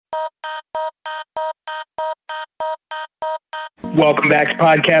Welcome back to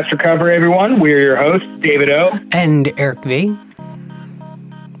Podcast Recovery, everyone. We're your hosts, David O. And Eric V.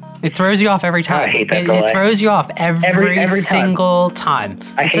 It throws you off every time. I hate that it throws you off every single time.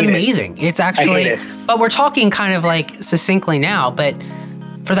 It's amazing. It's actually, but we're talking kind of like succinctly now, but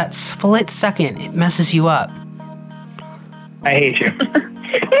for that split second, it messes you up. I hate you.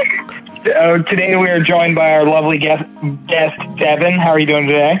 Today we are joined by our lovely guest, Devin. How are you doing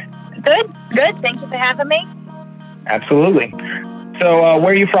today? Good. Thank you for having me. Absolutely. So,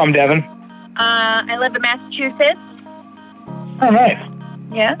 where are you from, Devin? I live in Massachusetts. Oh, nice.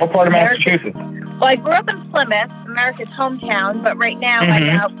 Yeah. What part of Massachusetts? Well, I grew up in Plymouth, America's hometown, but right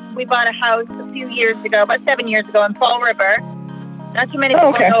now we bought a house a few years ago, about 7 years ago, in Fall River. Not too many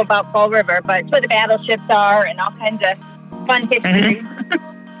people know about Fall River, but it's where the battleships are and all kinds of fun history.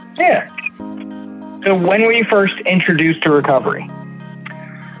 Yeah. So when were you first introduced to recovery?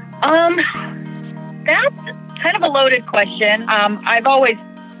 That's kind of a loaded question. I've always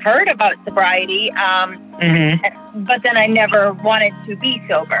heard about sobriety, but then I never wanted to be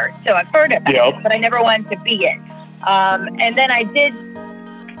sober. So I've heard about it, but I never wanted to be it. And then I did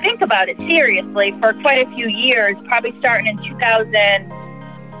think about it seriously for quite a few years, probably starting in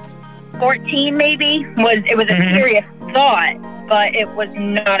 2014 maybe. It was a serious thought, but it was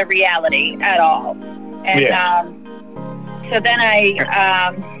not a reality at all. And so then I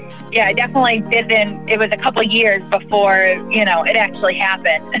definitely didn't. It was a couple years before, it actually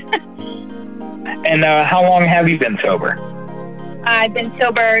happened. And how long have you been sober? I've been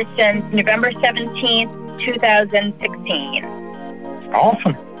sober since November 17th, 2016.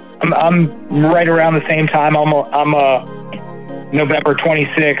 Awesome. I'm right around the same time. I'm November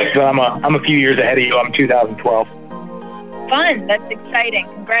 26th, but I'm a few years ahead of you. I'm 2012. Fun. That's exciting.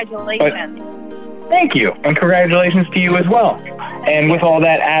 Congratulations. Thank you. And congratulations to you as well. And with all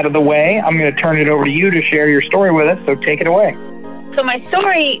that out of the way, I'm going to turn it over to you to share your story with us. So take it away. So my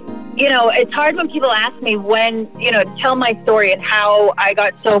story, it's hard when people ask me when, to tell my story and how I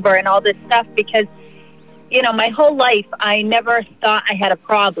got sober and all this stuff because, my whole life, I never thought I had a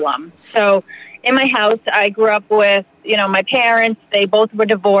problem. So in my house, I grew up with, my parents. They both were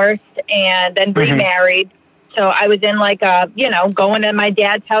divorced and then remarried. So I was in going to my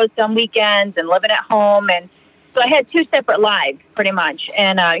dad's house on weekends and living at home. And so I had two separate lives pretty much.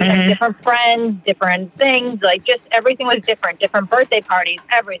 And, different friends, different things, just everything was different birthday parties,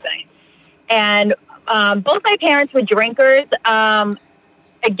 everything. And both my parents were drinkers.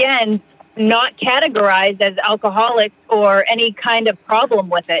 Again, not categorized as alcoholics or any kind of problem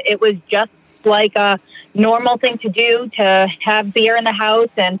with it. It was just like a normal thing to do, to have beer in the house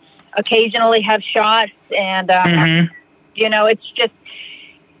and occasionally have shots. And, it's just,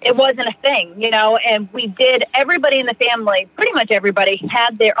 it wasn't a thing, and everybody in the family, pretty much everybody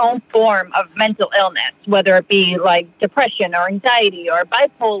had their own form of mental illness, whether it be like depression or anxiety or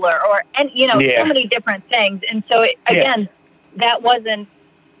bipolar or, so many different things. And so again, that wasn't,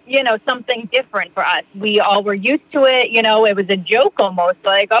 something different for us. We all were used to it. It was a joke almost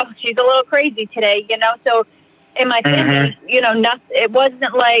like, oh, she's a little crazy today, so in my family, it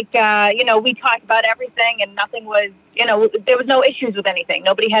wasn't like, we talked about everything and nothing was, there was no issues with anything.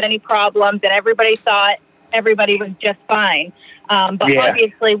 Nobody had any problems and everybody thought everybody was just fine. But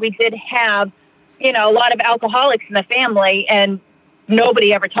obviously we did have, a lot of alcoholics in the family and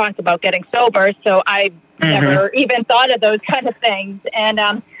nobody ever talked about getting sober. So I never even thought of those kind of things. And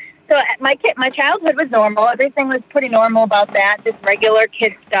so my childhood was normal. Everything was pretty normal about that, just regular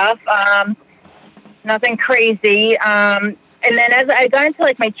kid stuff. Nothing crazy. And then as I got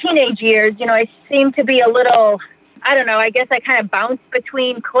into my teenage years, I seemed to be a little, I don't know, I guess I kind of bounced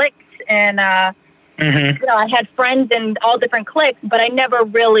between cliques and, I had friends in all different cliques, but I never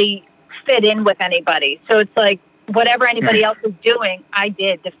really fit in with anybody. So it's like whatever anybody else was doing, I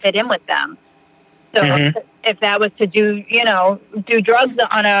did to fit in with them. So if that was to do drugs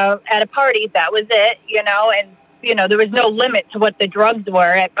at a party, that was it, and, there was no limit to what the drugs were.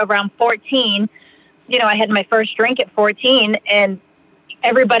 At around 14, I had my first drink at 14 and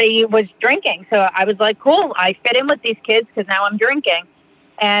everybody was drinking. So I was like, cool, I fit in with these kids because now I'm drinking.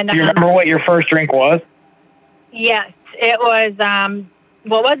 And do you remember what your first drink was? Yes, it was, it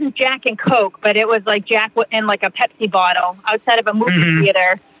wasn't Jack and Coke, but it was like Jack in a Pepsi bottle outside of a movie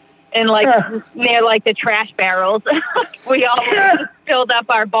theater and near the trash barrels. We all filled up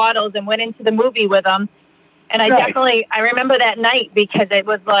our bottles and went into the movie with them. And I remember that night because it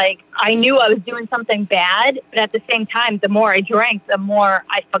was I knew I was doing something bad, but at the same time, the more I drank, the more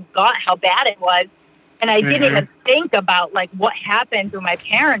I forgot how bad it was. And I didn't even think about what happened when my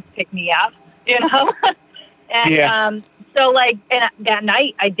parents picked me up, And So, like, and that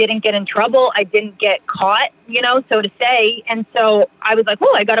night, I didn't get in trouble. I didn't get caught, so to say. And so I was like,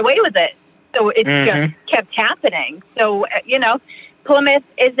 oh, I got away with it. So it just kept happening. So, Plymouth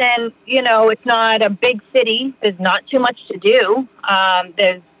isn't, it's not a big city. There's not too much to do.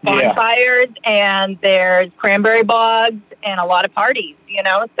 There's bonfires and there's cranberry bogs and a lot of parties,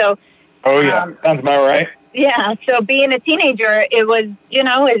 So. Oh, yeah. Sounds about right. Yeah. So being a teenager, it was,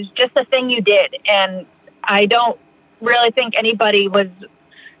 it's just a thing you did. And I don't really think anybody was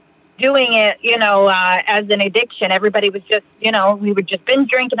doing it, as an addiction. Everybody was just, we would just binge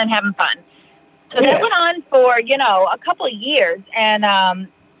drinking and having fun. So that went on for, a couple of years and,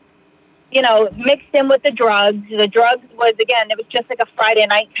 mixed in with the drugs. The drugs was, again, it was just like a Friday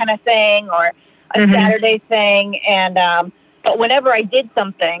night kind of thing or a Saturday thing. And, but whenever I did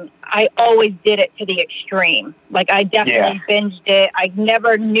something, I always did it to the extreme. Like, I definitely binged it. I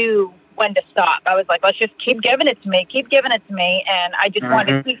never knew when to stop. I was like, let's just keep giving it to me. And I just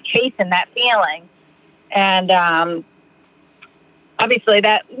wanted to keep chasing that feeling. And obviously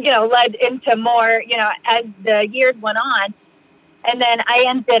that, led into more, as the years went on. And then I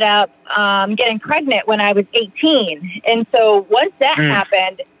ended up getting pregnant when I was 18. And so once that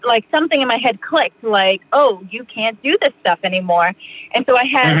happened, like something in my head clicked, like, oh, you can't do this stuff anymore. And so I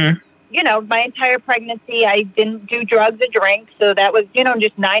had, my entire pregnancy, I didn't do drugs or drink. So that was,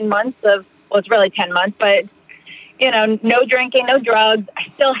 just 9 months of, well, it's really 10 months, but, no drinking, no drugs. I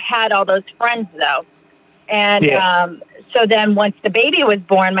still had all those friends though. And so then once the baby was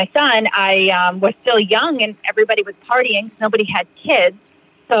born, my son, I was still young and everybody was partying. Nobody had kids.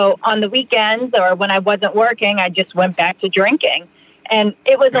 So on the weekends or when I wasn't working, I just went back to drinking. And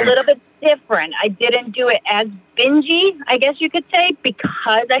it was a little bit different. I didn't do it as bingy, I guess you could say, because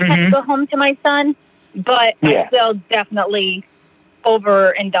I had to go home to my son. But I still definitely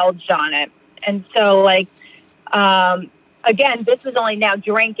overindulged on it. And so, like, again, this was only now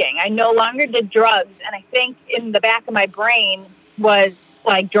drinking. I no longer did drugs. And I think in the back of my brain was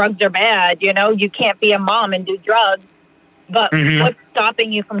like, drugs are bad. You can't be a mom and do drugs. But what's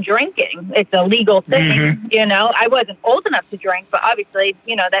stopping you from drinking? It's a legal thing, I wasn't old enough to drink, but obviously,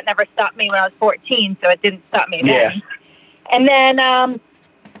 that never stopped me when I was 14. So it didn't stop me then. And then,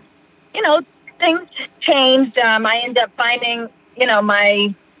 things changed. I ended up finding,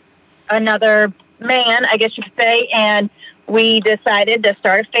 another man, I guess you could say, and we decided to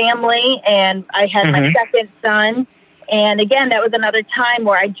start a family, and I had my second son. And again, that was another time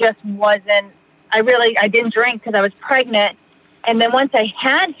where I just wasn't, I didn't drink because I was pregnant. And then once I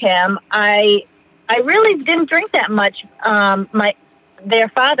had him, I really didn't drink that much. Their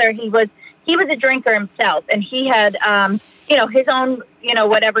father, he was a drinker himself, and he had, his own,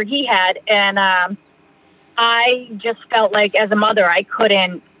 whatever he had. And I just felt like as a mother, I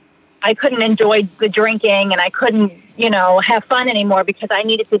couldn't enjoy the drinking, and I couldn't, have fun anymore because I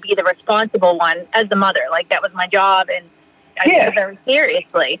needed to be the responsible one as the mother. Like, that was my job, and I took it very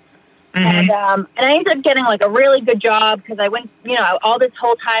seriously. And I ended up getting like a really good job because I went, all this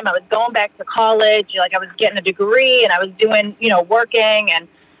whole time I was going back to college, like I was getting a degree and I was doing, working, and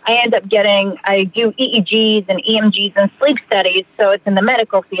I ended up I do EEGs and EMGs and sleep studies. So it's in the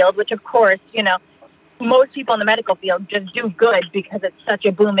medical field, which of course, most people in the medical field just do good because it's such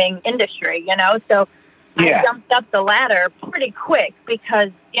a booming industry, So I jumped up the ladder pretty quick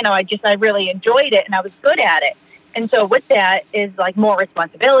because, I really enjoyed it and I was good at it. And so with that is like more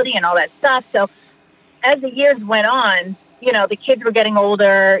responsibility and all that stuff. So as the years went on, the kids were getting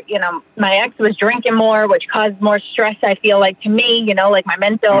older, my ex was drinking more, which caused more stress, I feel like, to me, like my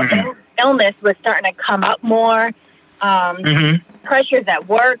mental illness was starting to come up more. Pressures at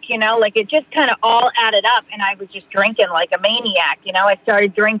work, like it just kind of all added up, and I was just drinking like a maniac. I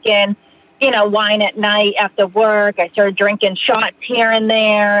started drinking, wine at night after work. I started drinking shots here and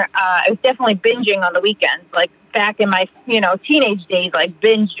there. I was definitely binging on the weekends, like back in my, teenage days, like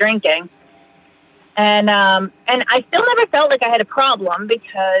binge drinking. And I still never felt like I had a problem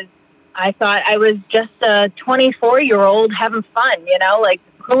because I thought I was just a 24-year-old having fun, like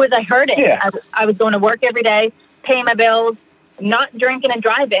who was I hurting? Yeah. I was going to work every day, paying my bills, not drinking and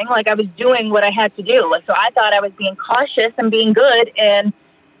driving. Like I was doing what I had to do. So I thought I was being cautious and being good. And,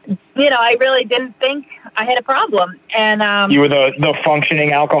 I really didn't think I had a problem. And, you were the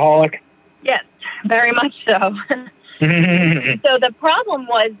functioning alcoholic? Yes, very much so. So the problem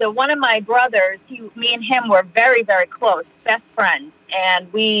was that one of my brothers, me and him were very, very close, best friends,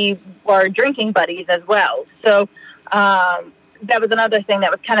 and we were drinking buddies as well. So that was another thing that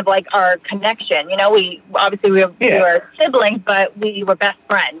was kind of like our connection. We were siblings, but we were best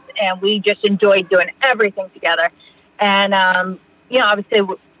friends, and we just enjoyed doing everything together. And,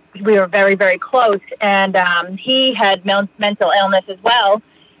 obviously we were very, very close, and he had mental illness as well,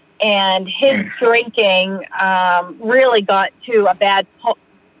 and his drinking really got to a bad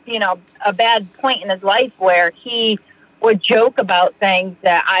point in his life where he would joke about things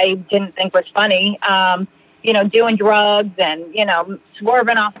that I didn't think was funny, doing drugs and,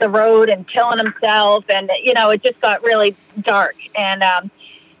 swerving off the road and killing himself, and, it just got really dark, and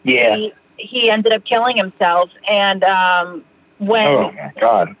he ended up killing himself, and when... Oh, my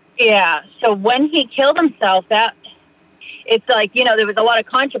God. Yeah. So when he killed himself, it's like, there was a lot of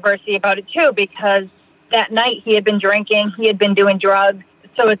controversy about it too, because that night he had been drinking, he had been doing drugs.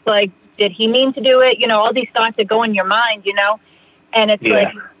 So it's like, did he mean to do it? All these thoughts that go in your mind, and it's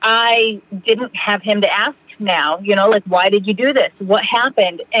like, I didn't have him to ask now, like, why did you do this? What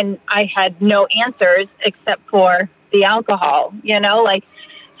happened? And I had no answers except for the alcohol,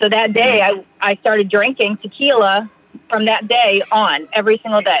 so that day I started drinking tequila from that day on, every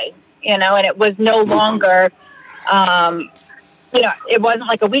single day, and it was no longer, it wasn't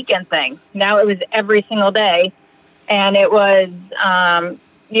like a weekend thing. Now it was every single day, and it was, a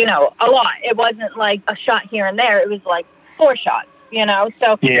lot. It wasn't like a shot here and there. It was like 4 shots,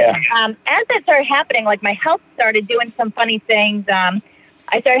 So as that started happening, like my health started doing some funny things. I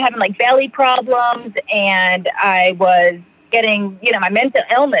started having like belly problems, and I was getting, my mental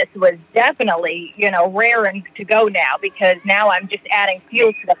illness was definitely, raring to go now, because now I'm just adding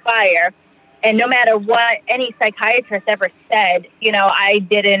fuel to the fire. And no matter what any psychiatrist ever said, I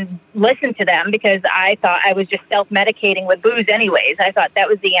didn't listen to them, because I thought I was just self-medicating with booze anyways. I thought that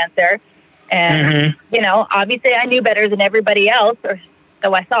was the answer. And, obviously I knew better than everybody else, or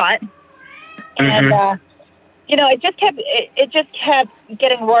so I thought. And, it just kept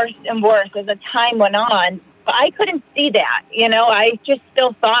getting worse and worse as the time went on. But I couldn't see that, I just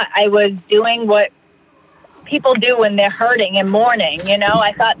still thought I was doing what people do when they're hurting and mourning,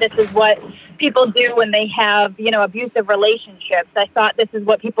 I thought this is what people do when they have, abusive relationships. I thought this is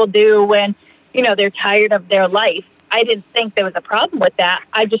what people do when, they're tired of their life. I didn't think there was a problem with that.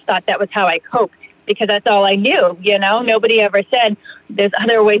 I just thought that was how I coped, because that's all I knew, Nobody ever said there's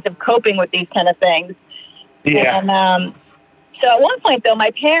other ways of coping with these kind of things. Yeah. And, so at one point, though, my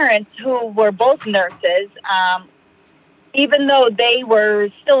parents, who were both nurses, even though they were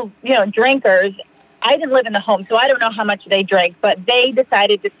still, drinkers, I didn't live in the home, so I don't know how much they drank, but they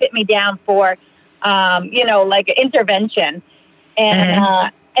decided to sit me down for, like an intervention.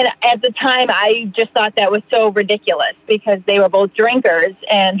 And at the time, I just thought that was so ridiculous, because they were both drinkers,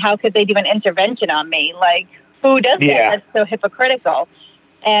 and how could they do an intervention on me? Like, who does that? That's so hypocritical.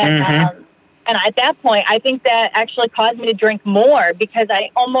 And at that point, I think that actually caused me to drink more, because I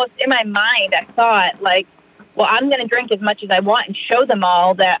almost, in my mind, I thought, like, well, I'm going to drink as much as I want and show them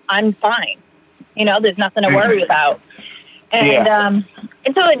all that I'm fine. There's nothing to worry about. And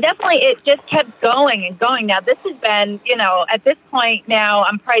and so it just kept going and going. Now, this has been, at this point now,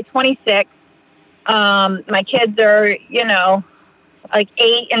 I'm probably 26. My kids are, like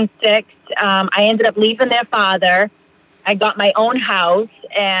 8 and 6. I ended up leaving their father. I got my own house,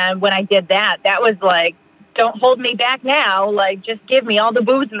 and when I did that, that was like, don't hold me back now. Like, just give me all the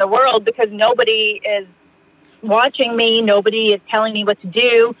booze in the world, because nobody is watching me. Nobody is telling me what to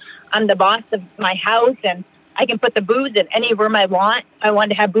do. I'm the boss of my house, and I can put the booze in any room I want. I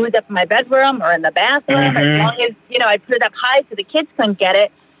wanted to have booze up in my bedroom or in the bathroom, as long as, I put it up high so the kids couldn't get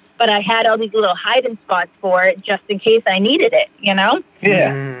it. But I had all these little hiding spots for it just in case I needed it,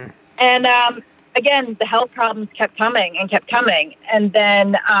 Yeah. And, again, the health problems kept coming. And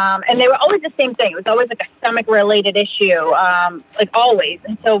then, and they were always the same thing. It was always like a stomach-related issue, like always.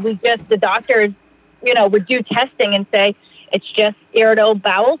 And so the doctors, would do testing and say, it's just irritable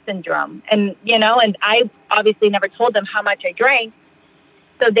bowel syndrome. And, and I obviously never told them how much I drank.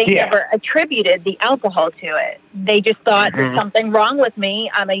 So they never attributed the alcohol to it. They just thought there's something wrong with me.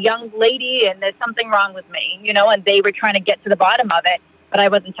 I'm a young lady, and there's something wrong with me, and they were trying to get to the bottom of it. But I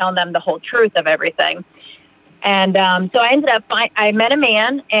wasn't telling them the whole truth of everything. And so I ended up, I met a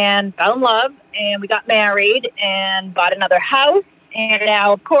man and fell in love, and we got married and bought another house. And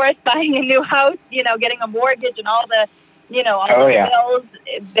now, of course, buying a new house, getting a mortgage and all the, all the bills,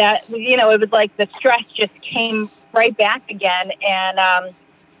 that, it was like the stress just came right back again. And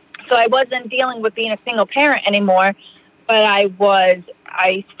so I wasn't dealing with being a single parent anymore, but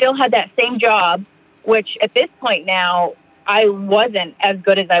I still had that same job, which at this point now, I wasn't as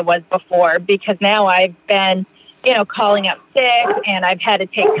good as I was before, because now I've been, calling up sick, and I've had to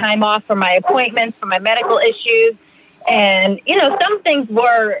take time off for my appointments, for my medical issues. And, some things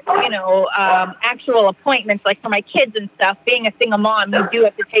were, actual appointments, like for my kids and stuff. Being a single mom, you do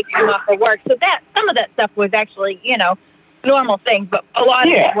have to take time off for work. So some of that stuff was actually, normal things, but a lot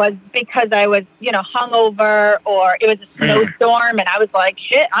of it was because I was, hungover, or it was a snowstorm, and I was like,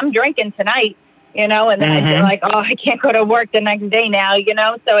 shit, I'm drinking tonight, and then I feel like, oh, I can't go to work the next day now,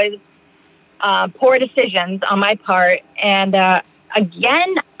 so it was poor decisions on my part. And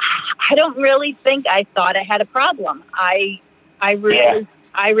again, I don't really think I thought I had a problem. I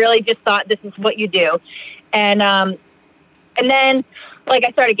really just thought this is what you do. And then, like,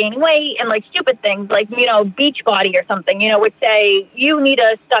 I started gaining weight, and, like, stupid things, like, Beachbody or something, would say, you need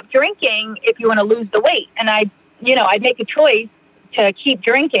to stop drinking if you want to lose the weight. And I'd make a choice to keep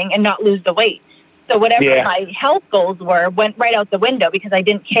drinking and not lose the weight. So whatever my health goals were went right out the window because I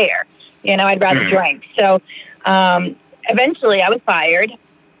didn't care. I'd rather drink. So eventually I was fired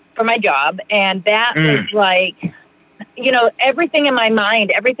for my job, and that was like, everything in my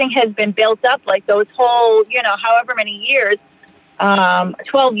mind, everything has been built up, like those whole, however many years,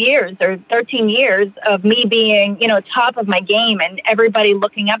 12 years or 13 years of me being, top of my game, and everybody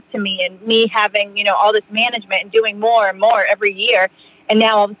looking up to me, and me having, all this management and doing more and more every year. And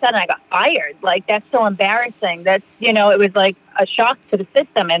now all of a sudden I got fired. Like, that's so embarrassing. That's, it was like a shock to the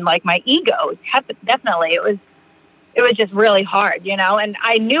system, and like my ego, definitely. It was just really hard, and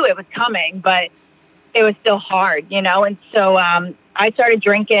I knew it was coming, but it was still hard, and so I started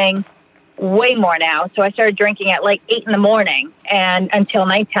drinking way more now. So I started drinking at like 8 a.m. and until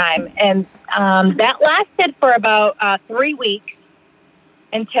nighttime. And that lasted for about 3 weeks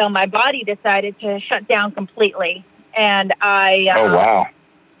until my body decided to shut down completely. And I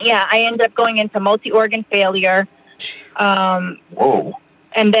ended up going into multi-organ failure. Whoa.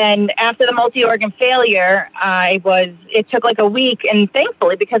 And then after the multi-organ failure, it took like a week. And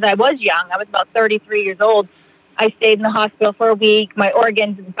thankfully, because I was young, I was about 33 years old, I stayed in the hospital for a week. My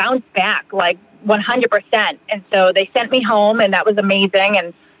organs bounced back like 100%. And so they sent me home, and that was amazing.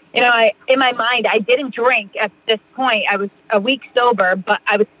 And, in my mind, I didn't drink at this point. I was a week sober, but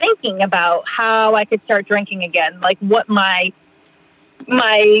I was thinking about how I could start drinking again, like what my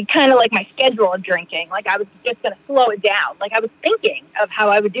kind of like my schedule of drinking. Like, I was just going to slow it down. Like, I was thinking of how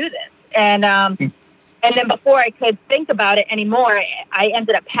I would do this. And then before I could think about it anymore, I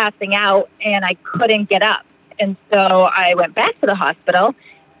ended up passing out, and I couldn't get up. And so I went back to the hospital,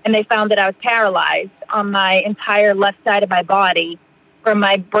 and they found that I was paralyzed on my entire left side of my body, from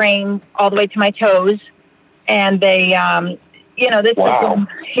my brain all the way to my toes. And they, this wow.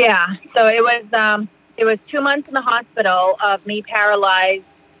 So it was 2 months in the hospital of me paralyzed,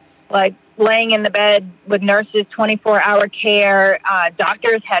 like laying in the bed with nurses, 24-hour care.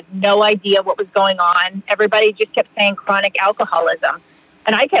 Doctors had no idea what was going on. Everybody just kept saying chronic alcoholism.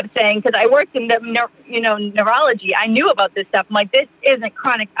 And I kept saying, because I worked in neurology, I knew about this stuff. I'm like, this isn't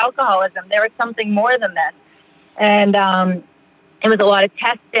chronic alcoholism. There is something more than this. And it was a lot of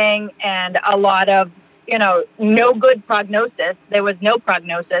testing and a lot of, no good prognosis. There was no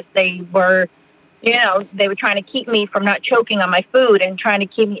prognosis. They were trying to keep me from not choking on my food and trying to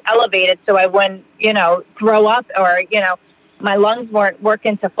keep me elevated so I wouldn't, throw up, or, my lungs weren't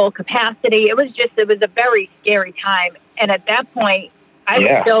working to full capacity. It was a very scary time. And at that point, I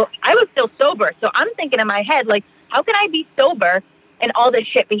was still sober. So I'm thinking in my head, like, how can I be sober and all this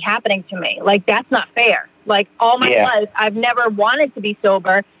shit be happening to me? Like, that's not fair. Like, all my life, I've never wanted to be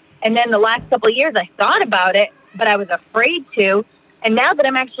sober. And then the last couple of years, I thought about it, but I was afraid to. And now that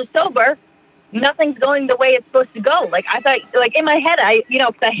I'm actually sober, nothing's going the way it's supposed to go. Like, I thought, like, in my head,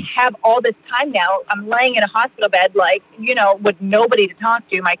 because I have all this time now, I'm laying in a hospital bed, like, with nobody to talk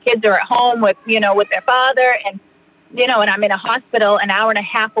to. My kids are at home with their father, and, and I'm in a hospital an hour and a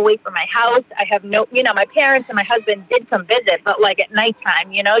half away from my house. I have no, my parents and my husband did come visit, but like at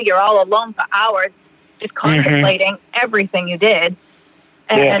nighttime, you're all alone for hours, just contemplating everything you did.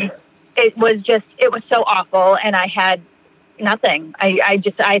 And it was so awful. And I had nothing.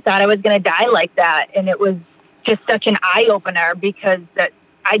 I thought I was going to die like that. And it was just such an eye opener, because that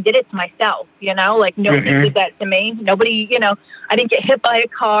I did it to myself, like nobody did that to me. Nobody, I didn't get hit by a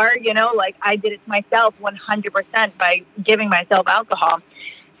car, like I did it to myself 100% by giving myself alcohol.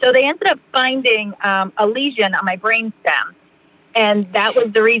 So they ended up finding a lesion on my brainstem. And that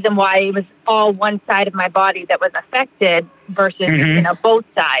was the reason why it was all one side of my body that was affected versus, both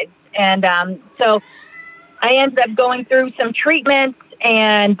sides. And so I ended up going through some treatments,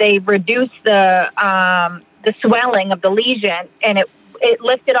 and they reduced the swelling of the lesion, and it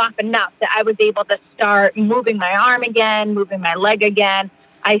lifted off enough that I was able to start moving my arm again, moving my leg again.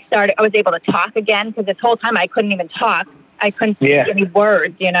 I was able to talk again, because this whole time I couldn't even talk. I couldn't speak any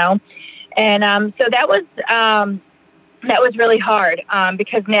words, And so that was really hard,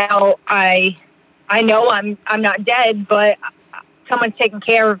 because now I know I'm not dead, but someone's taking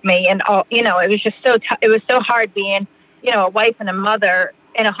care of me, and all, it was just it was so hard being a wife and a mother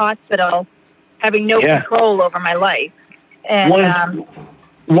in a hospital, having no control over my life. And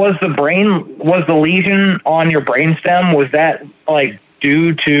was the lesion on your brainstem, was that like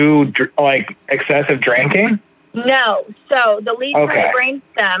due to like excessive drinking? No. So the lesion on the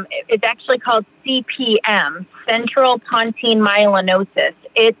brainstem is actually called CPM, central pontine myelinosis.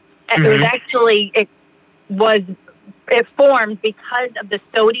 It formed because of the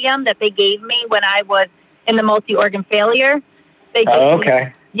sodium that they gave me when I was in the multi-organ failure. They gave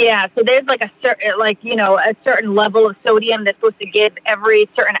me, so there's like a certain level of sodium that's supposed to give every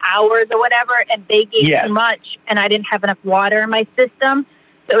certain hours or whatever, and they gave too much, and I didn't have enough water in my system,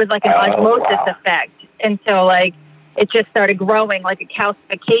 so it was like an osmosis effect, and so like it just started growing like a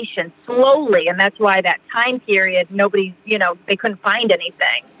calcification slowly, and that's why that time period nobody, they couldn't find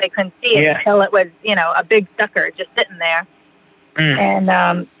anything, they couldn't see it until it was a big sucker just sitting there.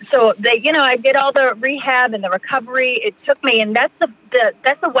 And so they, I did all the rehab and the recovery. It took me, and that's the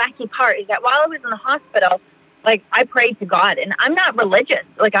wacky part, is that while I was in the hospital, like I prayed to God, and I'm not religious.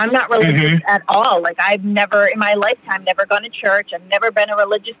 Like I'm not religious at all. Like I've never in my lifetime never gone to church. I've never been a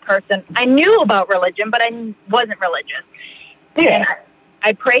religious person. I knew about religion, but I wasn't religious. Yeah. And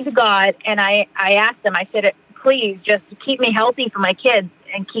I prayed to God, and I asked him. I said, please just keep me healthy for my kids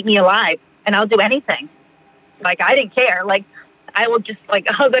and keep me alive, and I'll do anything. Like I didn't care. Like I will just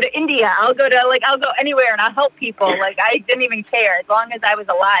I'll go to India. I'll go anywhere and I'll help people. Like I didn't even care. As long as I was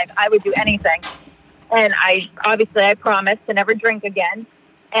alive, I would do anything. And I promised to never drink again.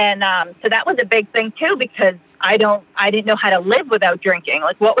 And so that was a big thing too, because I didn't know how to live without drinking.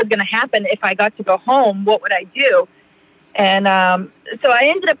 Like what was going to happen if I got to go home? What would I do? And so I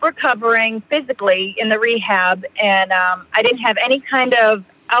ended up recovering physically in the rehab, and I didn't have any kind of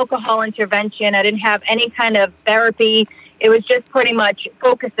alcohol intervention. I didn't have any kind of therapy. It was just pretty much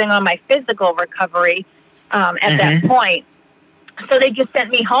focusing on my physical recovery at that point. So they just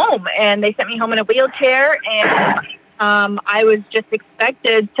sent me home, and they sent me home in a wheelchair, and I was just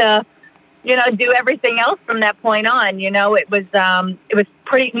expected to, do everything else from that point on. It was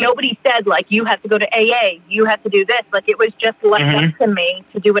pretty, nobody said like, you have to go to AA, you have to do this. Like it was just left up to me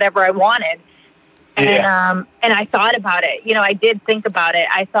to do whatever I wanted. And I thought about it. I did think about it.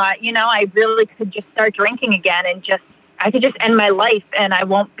 I thought, I really could just start drinking again, and I could just end my life, and I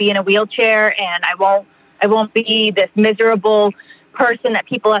won't be in a wheelchair, and I won't be this miserable person that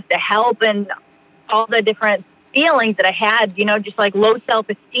people have to help, and all the different feelings that I had, just like low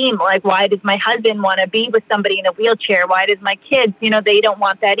self-esteem. Like, why does my husband want to be with somebody in a wheelchair? Why does my kids, they don't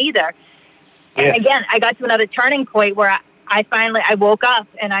want that either. Yeah. And again, I got to another turning point where I finally woke up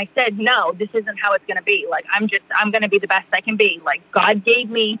and I said, no, this isn't how it's going to be. Like, I'm going to be the best I can be. Like, God gave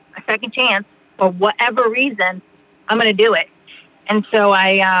me a second chance for whatever reason. I'm going to do it. And so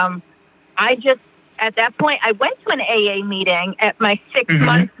I just, at that point, I went to an AA meeting at my 6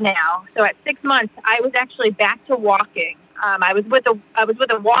 months now. So at 6 months, I was actually back to walking. I was with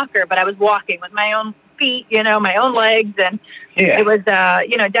a walker, but I was walking with my own feet, my own legs. And it was,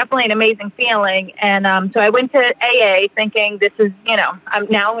 definitely an amazing feeling. And so I went to AA thinking this is, I'm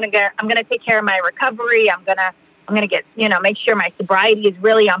going to take care of my recovery. I'm going to get, make sure my sobriety is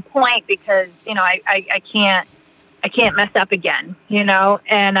really on point, because, I can't mess up again,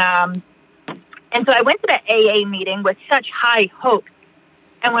 and so I went to the AA meeting with such high hopes.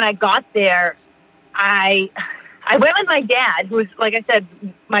 And when I got there, I went with my dad, who's, like I said,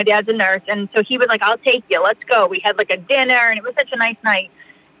 my dad's a nurse. And so he was like, I'll take you. Let's go. We had like a dinner, and it was such a nice night.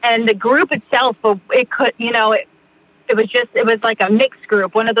 And the group itself, it was like a mixed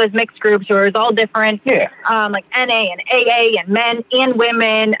group, one of those mixed groups where it was all different, like NA and AA and men and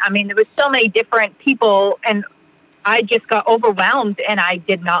women. I mean, there was so many different people, and I just got overwhelmed, and I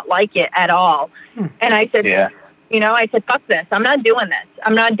did not like it at all. And I said, I said, fuck this. I'm not doing this.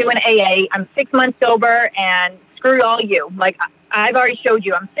 I'm not doing AA. I'm 6 months sober, and screw all you. Like, I've already showed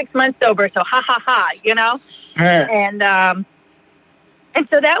you I'm 6 months sober, so ha, ha, ha, And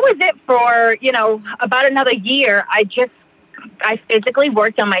so that was it for, about another year. I physically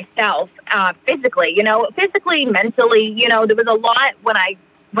worked on myself, physically, mentally, there was a lot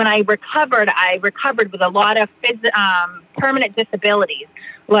when I recovered with a lot of permanent disabilities,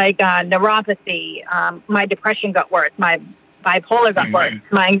 like neuropathy. My depression got worse. My bipolar got worse.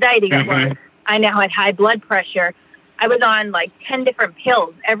 My anxiety got worse. I now had high blood pressure. I was on like 10 different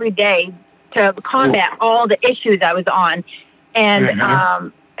pills every day to combat all the issues I was on. And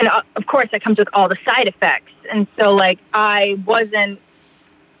of course, that comes with all the side effects. And so, like, I wasn't,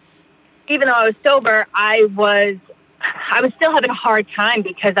 even though I was sober, I was still having a hard time,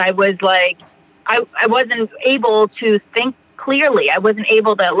 because I was like, I wasn't able to think clearly. I wasn't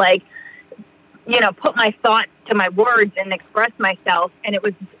able to, like, put my thoughts to my words and express myself. And it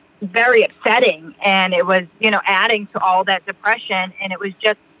was very upsetting. And it was, adding to all that depression. And it was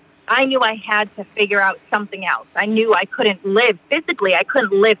just, I knew I had to figure out something else. I knew I couldn't live physically. I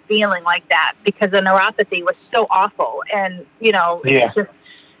couldn't live feeling like that because the neuropathy was so awful. And, it's just,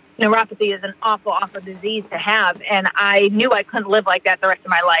 neuropathy is an awful, awful disease to have. And I knew I couldn't live like that the rest of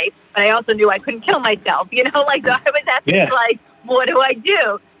my life. But I also knew I couldn't kill myself. So I was asking, what do I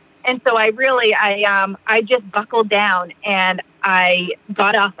do? And so I just buckled down and I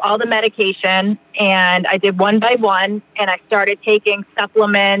got off all the medication and I did one by one and I started taking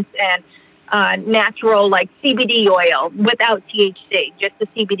supplements and natural like CBD oil without THC, just the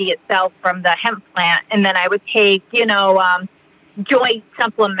CBD itself from the hemp plant. And then I would take, joint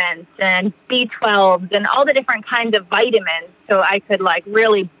supplements and B12s and all the different kinds of vitamins so I could like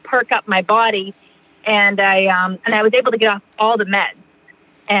really perk up my body. And I was able to get off all the meds.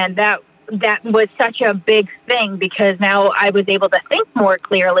 And that was such a big thing because now I was able to think more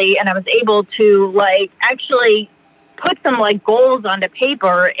clearly and I was able to like actually put some like goals onto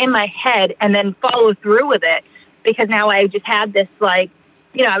paper in my head and then follow through with it because now I just had this like,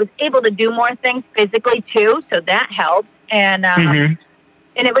 I was able to do more things physically too. So that helped. And, and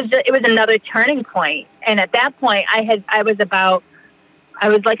it was another turning point. And at that point I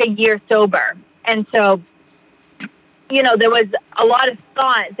was like a year sober. And so, there was a lot of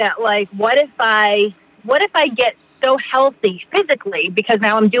thought that like, what if I get so healthy physically because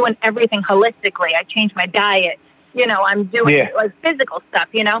now I'm doing everything holistically. I changed my diet, I'm doing like physical stuff,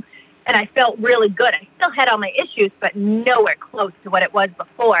 and I felt really good. I still had all my issues, but nowhere close to what it was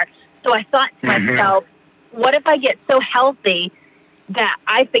before. So I thought to myself, what if I get so healthy that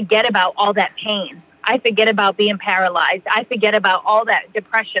I forget about all that pain? I forget about being paralyzed. I forget about all that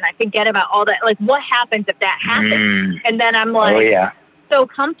depression. I forget about all that. Like, what happens if that happens? And then I'm like, so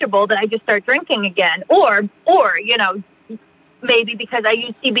comfortable that I just start drinking again. Or, maybe because I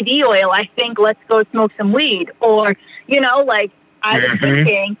use CBD oil, I think let's go smoke some weed. Or, I was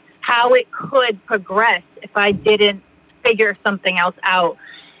thinking how it could progress if I didn't figure something else out.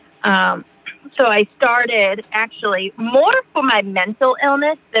 So I started actually more for my mental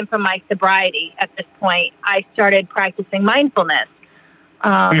illness than for my sobriety at this point. I started practicing mindfulness,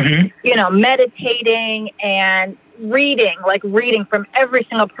 meditating and reading from every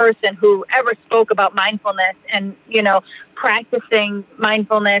single person who ever spoke about mindfulness and, practicing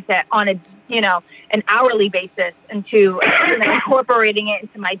mindfulness on an hourly basis and to incorporating it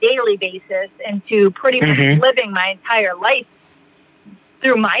into my daily basis and to pretty much living my entire life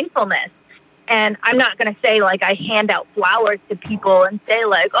through mindfulness. And I'm not going to say, like, I hand out flowers to people and say,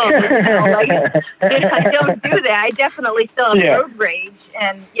 like, I don't do that. I definitely still have road rage.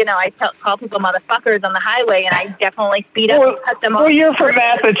 And, I call people motherfuckers on the highway, and I definitely speed up and cut them off. Well, you're from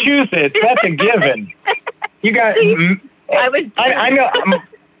Massachusetts. That's a given. You got... I know...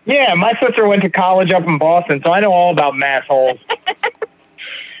 Yeah, my sister went to college up in Boston, so I know all about massholes.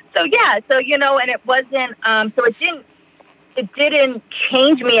 And it wasn't... so it didn't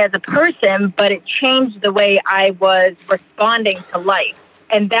change me as a person, but it changed the way I was responding to life.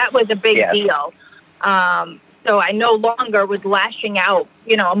 And that was a big deal. So I no longer was lashing out,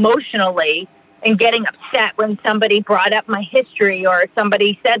 emotionally and getting upset when somebody brought up my history or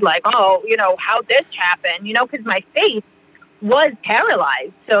somebody said like, how'd this happen? Because my face was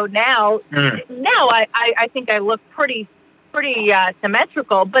paralyzed. So now I think I look pretty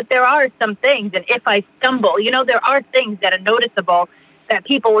symmetrical, but there are some things, and if I stumble, there are things that are noticeable that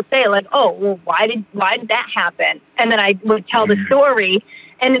people would say like, oh, well, why did that happen? And then I would tell the story,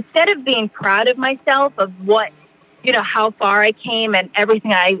 and instead of being proud of myself of what, how far I came and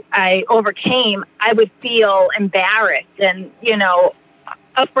everything I overcame, I would feel embarrassed and,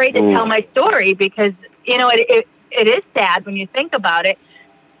 afraid to tell my story because, it is sad when you think about it.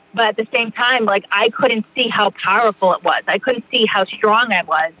 But at the same time, like, I couldn't see how powerful it was. I couldn't see how strong I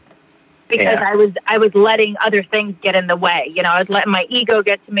was because I was letting other things get in the way. I was letting my ego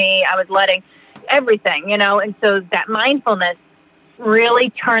get to me. I was letting everything, and so that mindfulness really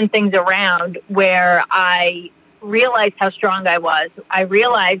turned things around where I realized how strong I was. I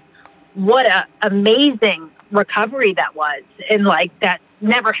realized what a amazing recovery that was. And like, that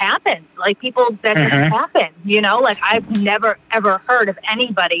never happened. Like, people, that doesn't happen, like, I've never ever heard of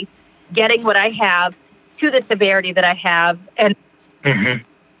anybody getting what I have to the severity that I have. And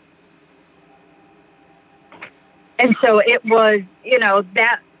and so it was,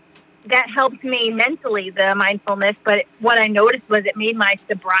 that helped me mentally, the mindfulness. But what I noticed was it made my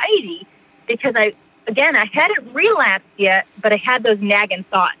sobriety, because I hadn't relapsed yet, but I had those nagging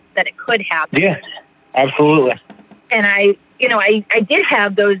thoughts that it could happen. Yeah, absolutely. And I I did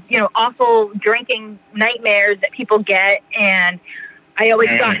have those, awful drinking nightmares that people get. And I always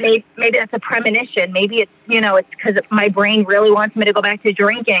thought maybe that's a premonition. Maybe it's, it's because my brain really wants me to go back to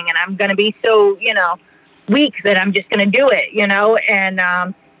drinking, and I'm going to be so, weak that I'm just going to do it, and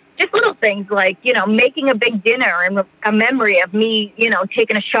just little things like, making a big dinner and a memory of me,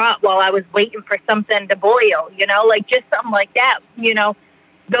 taking a shot while I was waiting for something to boil, like just something like that,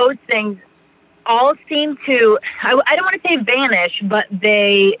 those things all seem to, I don't want to say vanish, but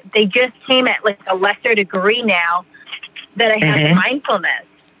they just came at like a lesser degree now that I have mindfulness.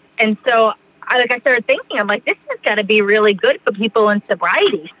 And so I started thinking, I'm like, this has got to be really good for people in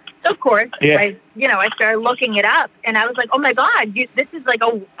sobriety. So of course, I started looking it up, and I was like, oh my God, this is like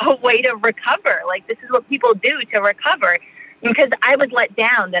a way to recover. Like, this is what people do to recover. Because I was let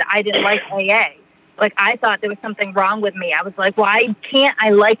down that I didn't like AA. Like, I thought there was something wrong with me. I was like, why can't I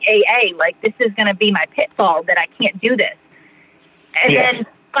like AA? Like, this is going to be my pitfall, that I can't do this. And then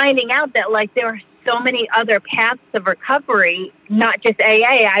finding out that, like, there are so many other paths of recovery, not just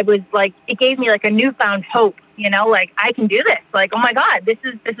AA, I was like, it gave me like a newfound hope, like I can do this. Like, oh my God, this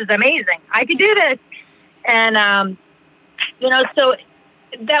is amazing. I can do this. And, so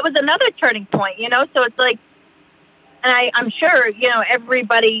that was another turning point, so it's like, and I'm sure,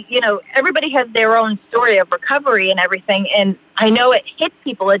 everybody has their own story of recovery and everything. And I know it hits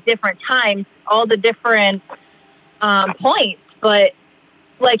people at different times, all the different points, but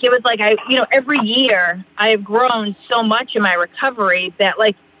like, it was like, every year I have grown so much in my recovery that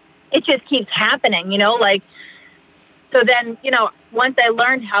like, it just keeps happening, like, so then, once I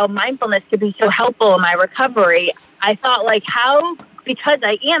learned how mindfulness could be so helpful in my recovery, I thought like because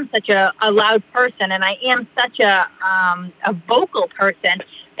I am such a loud person and I am such a vocal person.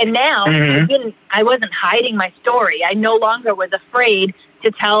 And now I wasn't hiding my story. I no longer was afraid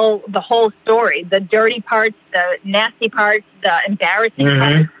to tell the whole story, the dirty parts, the nasty parts, the embarrassing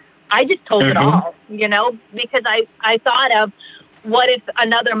parts. I just told it all, because I thought of, what if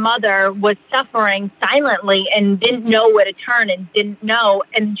another mother was suffering silently and didn't know where to turn and didn't know,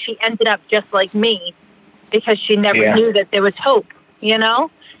 and she ended up just like me because she never knew that there was hope,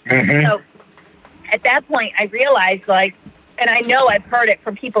 So at that point I realized, like, and I know I've heard it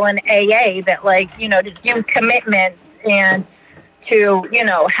from people in AA that, like, to do commitments and to,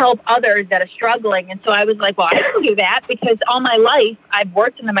 help others that are struggling. And so I was like, well, I can do that because all my life I've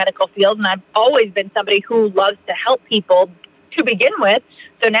worked in the medical field and I've always been somebody who loves to help people to begin with.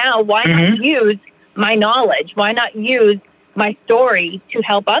 So now why not use my knowledge? Why not use my story to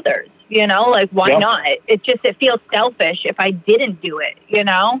help others? Like, why not? It feels selfish if I didn't do it,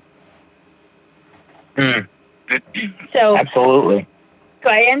 So absolutely. So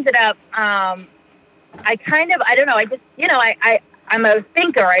I ended up, I'm a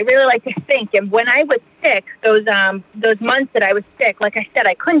thinker. I really like to think. And when I was sick, those months that I was sick, like I said,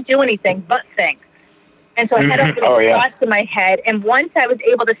 I couldn't do anything but think. And so I had all these thoughts in my head. And once I was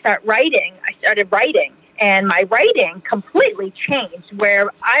able to start writing, I started writing. And my writing completely changed, where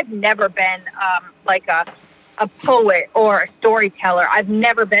I've never been like a poet or a storyteller. I've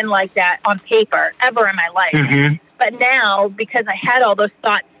never been like that on paper ever in my life. But now, because I had all those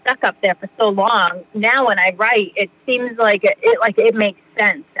thoughts stuck up there for so long, now when I write, it seems like it makes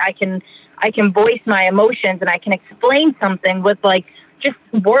sense. I can voice my emotions and I can explain something with like just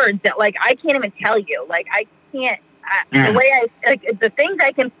words that like I can't even tell you. Like I can't. The way the things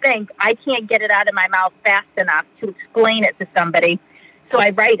I can think, I can't get it out of my mouth fast enough to explain it to somebody. So I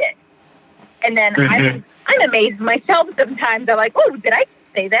write it, and then I'm amazed myself sometimes. I'm like, oh, did I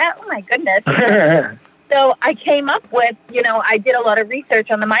say that? Oh my goodness. So I came up with, I did a lot of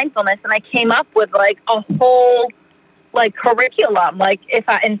research on the mindfulness, and I came up with like a whole like curriculum.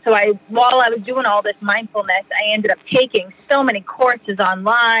 While I was doing all this mindfulness, I ended up taking so many courses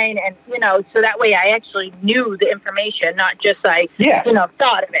online, and so that way I actually knew the information, not just thought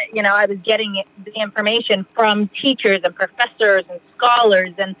of it. I was getting the information from teachers and professors and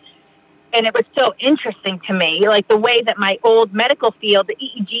scholars, and it was so interesting to me, like the way that my old medical field, the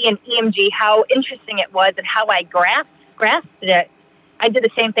EEG and EMG, how interesting it was and how I grasped it. I did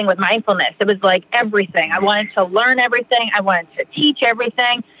the same thing with mindfulness. It was like everything. I wanted to learn everything. I wanted to teach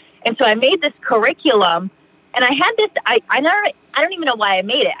everything. And so I made this curriculum, and I had this, I don't even know why I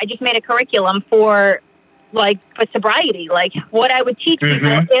made it. I just made a curriculum for sobriety, like what I would teach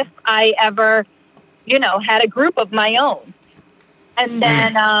people if I ever, had a group of my own. And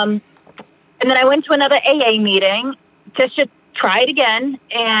then I went to another AA meeting just to try it again.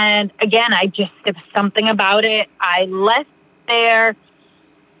 And again, there was something about it. I left there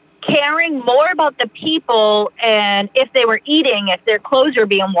caring more about the people and if they were eating, if their clothes were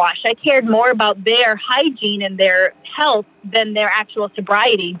being washed. I cared more about their hygiene and their health than their actual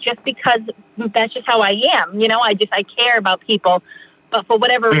sobriety, just because that's just how I am. You know, I care about people. But for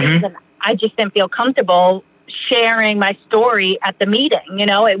whatever reason, I just didn't feel comfortable sharing my story at the meeting. You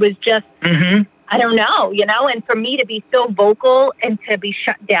know, it was just, I don't know, you know, and for me to be so vocal and to be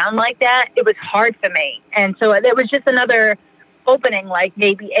shut down like that, it was hard for me. And so there was just another opening, like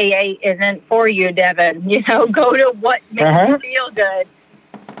maybe AA isn't for you, Devin. You know, go to what makes you feel good.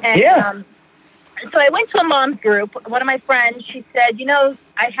 And so I went to a mom's group. One of my friends, she said, you know,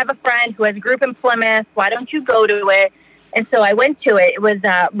 I have a friend who has a group in Plymouth. Why don't you go to it? And so I went to it. It was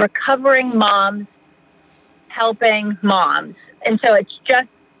Recovering Moms Helping Moms. And so it's just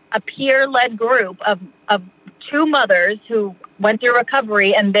a peer-led group of two mothers who went through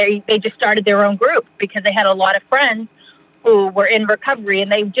recovery, and they just started their own group because they had a lot of friends who were in recovery,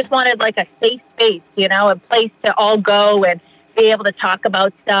 and they just wanted like a safe space, you know, a place to all go and be able to talk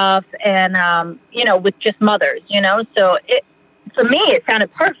about stuff and, you know, with just mothers, you know. So for me, it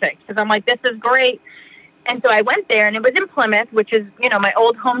sounded perfect because I'm like, this is great. And so I went there, and it was in Plymouth, which is, you know, my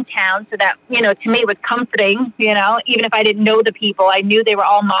old hometown. So that, you know, to me was comforting, you know, even if I didn't know the people. I knew they were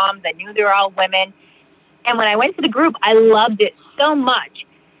all moms. I knew they were all women. And when I went to the group, I loved it so much.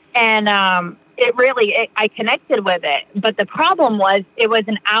 And I connected with it. But the problem was it was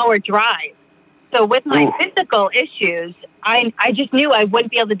an hour drive. So with my physical issues, I just knew I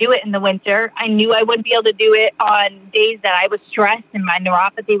wouldn't be able to do it in the winter. I knew I wouldn't be able to do it on days that I was stressed and my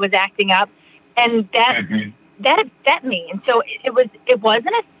neuropathy was acting up. And that upset me. And so it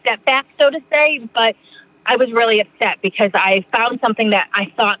wasn't a setback, so to say, but I was really upset because I found something that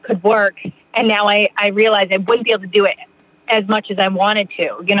I thought could work. And now I realized I wouldn't be able to do it as much as I wanted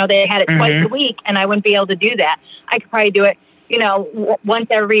to. You know, they had it twice a week, and I wouldn't be able to do that. I could probably do it, you know, once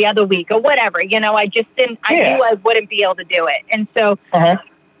every other week or whatever. You know, I just didn't, I knew I wouldn't be able to do it. And so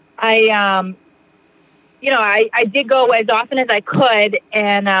I did go as often as I could.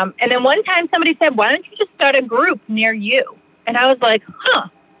 And then one time somebody said, why don't you just start a group near you? And I was like,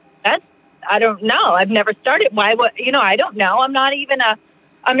 I don't know. I've never started. Why would, you know, I don't know. I'm not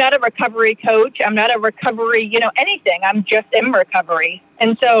a recovery coach. I'm not a recovery, you know, anything. I'm just in recovery.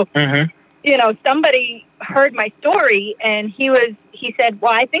 And so, you know, somebody heard my story and he said,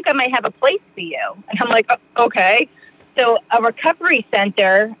 well, I think I might have a place for you. And I'm like, okay. So a recovery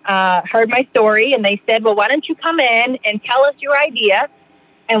center heard my story and they said, well, why don't you come in and tell us your idea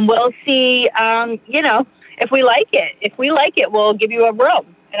and we'll see, you know, if we like it. If we like it, we'll give you a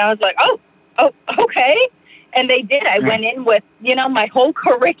room. And I was like, oh, okay. And they did. I went in with, you know, my whole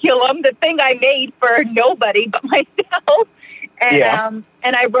curriculum, the thing I made for nobody but myself. And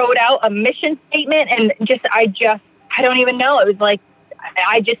and I wrote out a mission statement and I don't even know. It was like,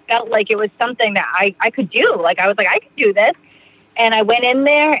 I just felt like it was something that I could do. Like, I was like, I could do this. And I went in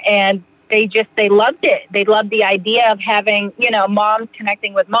there and they loved it. They loved the idea of having, you know, moms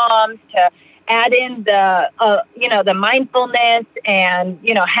connecting with moms, to add in the, you know, the mindfulness and,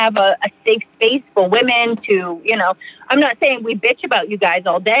 you know, have a safe space for women to, you know, I'm not saying we bitch about you guys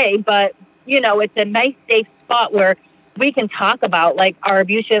all day, but, you know, it's a nice, safe spot where we can talk about like our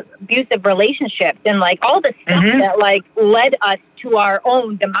abusive relationships and like all the stuff that like led us to our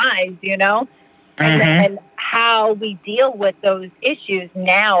own demise, you know, and how we deal with those issues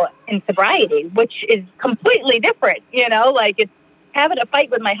now in sobriety, which is completely different, you know, like it's having a fight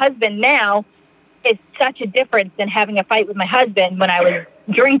with my husband now is such a difference than having a fight with my husband when I was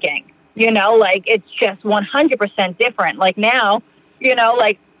drinking, you know, like it's just 100% different. Like now, you know,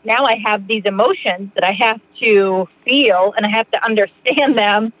 like now I have these emotions that I have to feel and I have to understand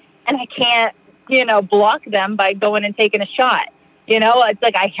them and I can't, you know, block them by going and taking a shot. You know, it's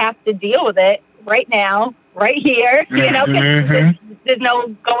like I have to deal with it right now, right here, you know, 'cause there's no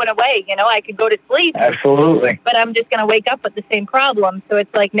going away. You know, I could go to sleep. Absolutely. But I'm just going to wake up with the same problem. So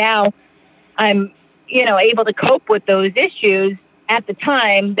it's like now I'm, you know, able to cope with those issues at the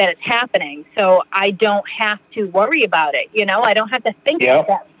time that it's happening. So I don't have to worry about it. You know, I don't have to think about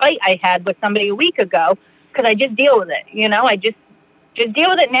that fight I had with somebody a week ago because I just deal with it. You know, I just deal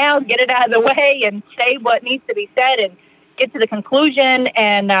with it now, get it out of the way and say what needs to be said and get to the conclusion.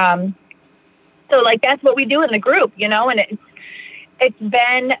 And so like that's what we do in the group, you know, and it's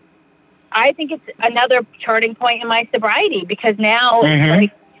been, I think it's another turning point in my sobriety because now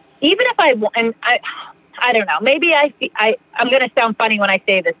like, even if I don't know, maybe I'm going to sound funny when I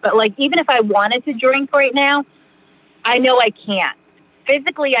say this, but like, even if I wanted to drink right now, I know I can't.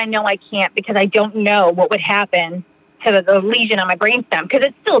 Physically, I know I can't because I don't know what would happen to the lesion on my brainstem because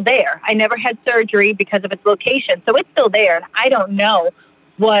it's still there. I never had surgery because of its location. So it's still there. And I don't know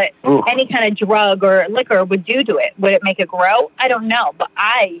what any kind of drug or liquor would do to it. Would it make it grow? I don't know. But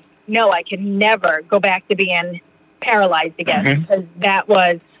I know I can never go back to being paralyzed again because that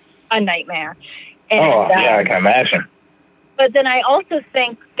was a nightmare. And, yeah, I can imagine. But then I also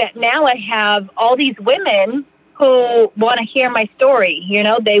think that now I have all these women who want to hear my story. You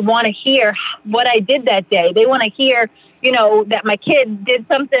know, they want to hear what I did that day. They want to hear, you know, that my kid did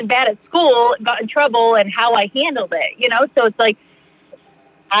something bad at school, got in trouble, and how I handled it. You know, so it's like,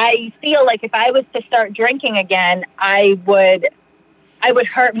 I feel like if I was to start drinking again, I would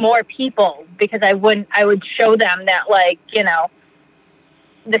hurt more people because I would show them that, like, you know,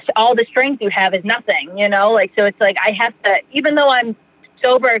 all the strength you have is nothing, you know, like, so it's like, I have to, even though I'm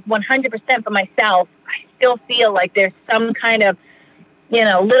sober 100% for myself, I still feel like there's some kind of, you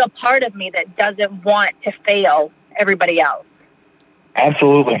know, little part of me that doesn't want to fail everybody else.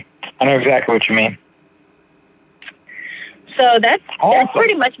 Absolutely. I know exactly what you mean. So that's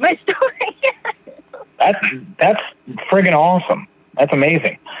pretty much my story. That's friggin' awesome. That's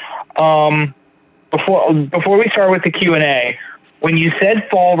amazing. Before we start with the Q&A, when you said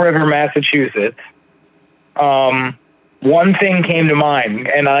Fall River, Massachusetts, one thing came to mind,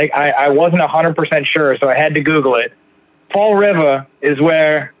 and I wasn't 100% sure, so I had to Google it. Fall River is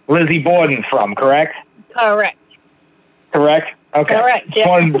where Lizzie Borden's from, correct? Correct. Correct? Okay. Correct,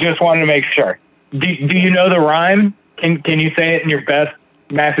 yeah. Just wanted to make sure. Do you know the rhyme? Can you say it in your best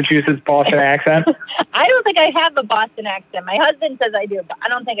Massachusetts Boston accent? I don't think I have a Boston accent. My husband says I do, but I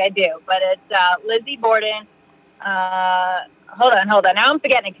don't think I do. But it's Lizzie Borden. Hold on. Now I'm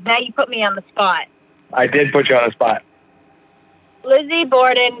forgetting it because now you put me on the spot. I did put you on the spot. Lizzie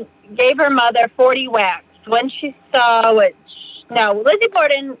Borden gave her mother 40 whacks when she saw what... Lizzie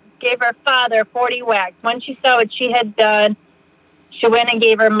Borden gave her father 40 whacks. When she saw what she had done, she went and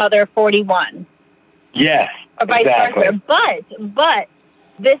gave her mother 41. Yes, or vice versa. But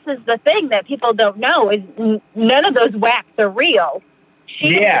this is the thing that people don't know is none of those whacks are real.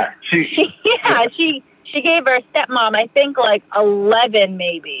 She gave her stepmom, I think, like 11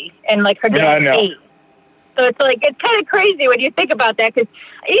 maybe, and like her dad 8. So it's like, it's kind of crazy when you think about that, because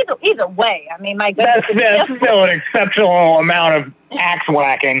either way, I mean, my goodness. That's still an exceptional amount of axe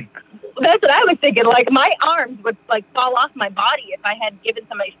whacking. That's what I was thinking. Like, my arms would, like, fall off my body if I had given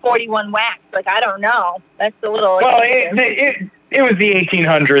somebody 41 whacks. Like, I don't know. That's a little... Well, it was the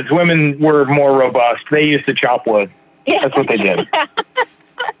 1800s. Women were more robust. They used to chop wood. Yeah. That's what they did.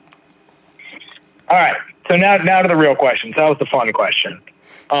 All right. So now to the real questions. That was the fun question.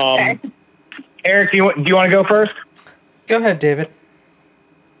 Okay. Eric, do you want to go first? Go ahead, David.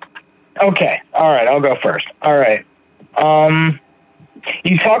 Okay. All right. I'll go first. All right.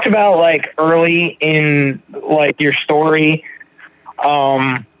 You talked about, like, early in, like, your story,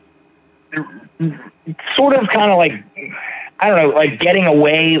 sort of kind of like, I don't know, like getting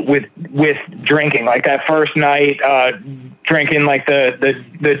away with drinking, like that first night, drinking like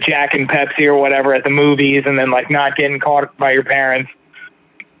the Jack and Pepsi or whatever at the movies, and then like not getting caught by your parents.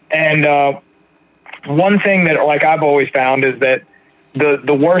 And one thing that, like, I've always found is that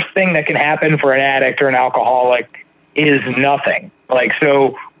the worst thing that can happen for an addict or an alcoholic is nothing. Like,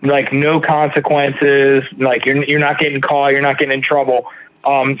 so, like, no consequences, like you're not getting caught, you're not getting in trouble.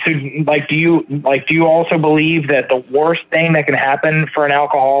 So, like, do you also believe that the worst thing that can happen for an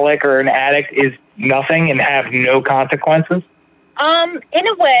alcoholic or an addict is nothing and have no consequences? In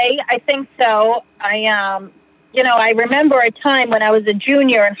a way, I think so. I remember a time when I was a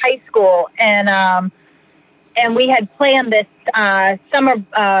junior in high school, and we had planned this summer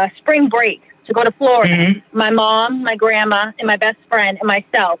spring break to go to Florida. Mm-hmm. My mom, my grandma, and my best friend and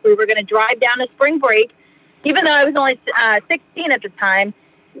myself. We were going to drive down to spring break. Even though I was only 16 at the time,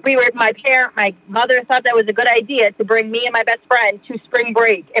 my mother thought that was a good idea to bring me and my best friend to spring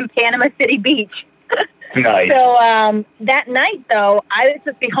break in Panama City Beach. Nice. So that night, though, I was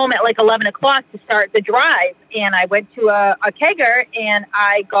supposed to be home at like 11 o'clock to start the drive, and I went to a kegger, and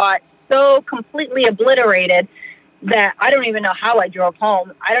I got so completely obliterated that I don't even know how I drove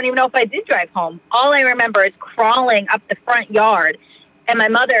home. I don't even know if I did drive home. All I remember is crawling up the front yard, and my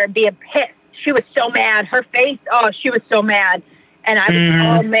mother being pissed. She was so mad. Her face, she was so mad. And I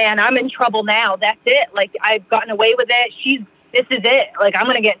was, oh, man, I'm in trouble now. That's it. Like, I've gotten away with it. This is it. Like, I'm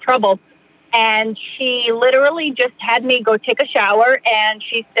going to get in trouble. And she literally just had me go take a shower, and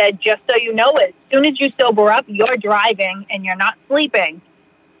she said, just so you know, as soon as you sober up, you're driving and you're not sleeping.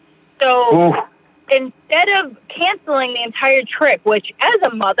 So instead of canceling the entire trip, which as a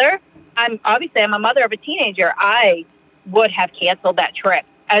mother, I'm a mother of a teenager, I would have canceled that trip.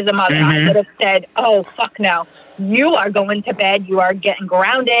 as a mother. I would have said, oh, fuck no. You are going to bed. You are getting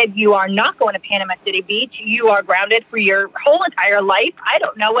grounded. You are not going to Panama City Beach. You are grounded for your whole entire life. I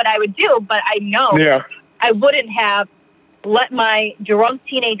don't know what I would do, but I know I wouldn't have let my drunk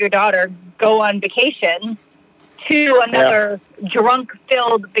teenager daughter go on vacation to another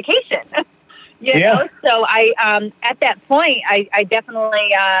drunk-filled vacation. You know? So I, at that point, I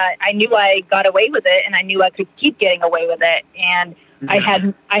definitely, I knew I got away with it, and I knew I could keep getting away with it, and I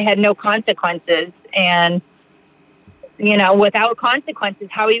had no consequences. And you know, without consequences,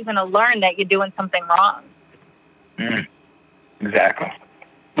 how are you going to learn that you're doing something wrong? Exactly.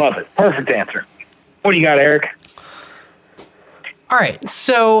 Love it. Perfect answer. What do you got, Eric? All right.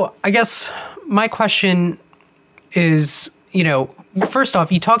 So I guess my question is, you know, first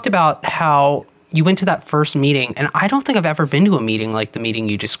off, you talked about how you went to that first meeting, and I don't think I've ever been to a meeting like the meeting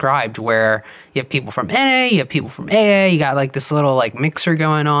you described, where you have people from NA, you have people from AA, you got like this little like mixer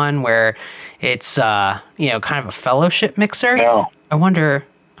going on where it's, you know, kind of a fellowship mixer. No. I wonder,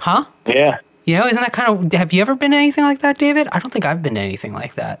 huh? Yeah. You know, isn't that kind of, have you ever been to anything like that, David? I don't think I've been to anything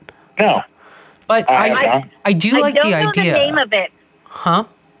like that. No. But I do like the idea. I don't know the name of it. Huh?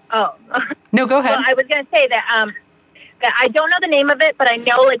 Oh. No, go ahead. Well, I was going to say that, that I don't know the name of it, but I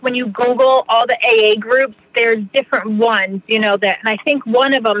know, like, when you Google all the AA groups, there's different ones, you know, that, and I think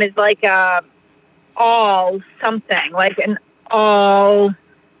one of them is like all something, like an all,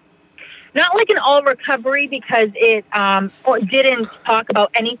 not like an all recovery, because it didn't talk about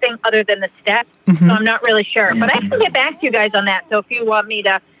anything other than the steps, so I'm not really sure. But I can get back to you guys on that, so if you want me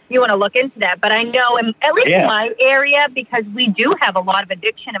to, you want to look into that. But I know, at least in my area, because we do have a lot of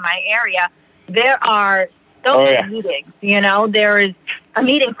addiction in my area, there are so many meetings, you know, there is a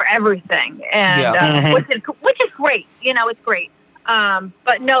meeting for everything, and which is great, you know, it's great.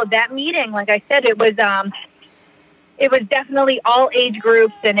 But no, that meeting, like I said, it was definitely all age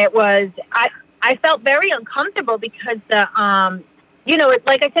groups, and it was, I felt very uncomfortable because you know,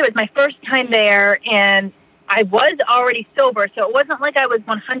 like I said, it was my first time there, and I was already sober, so it wasn't like I was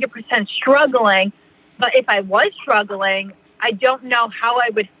 100% struggling, but if I was struggling, I don't know how I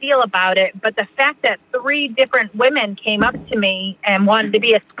would feel about it, but the fact that 3 different women came up to me and wanted to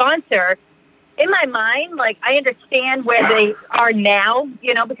be a sponsor, in my mind, like, I understand where they are now,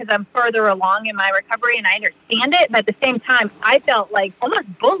 you know, because I'm further along in my recovery and I understand it, but at the same time, I felt like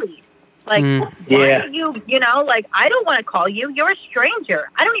almost bullied. Like, why are you know, like, I don't want to call you. You're a stranger.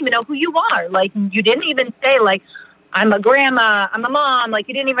 I don't even know who you are. Like, you didn't even say, like, I'm a grandma, I'm a mom. Like,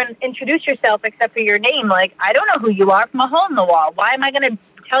 you didn't even introduce yourself except for your name. Like, I don't know who you are from a hole in the wall. Why am I going to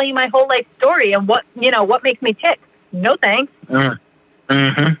tell you my whole life story and what, you know, what makes me tick? No thanks. Well,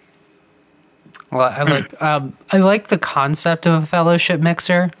 I like the concept of a fellowship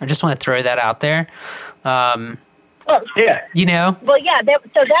mixer. I just want to throw that out there. You know? Well, yeah.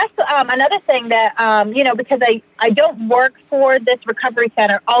 So that's another thing that, you know, because I don't work for this recovery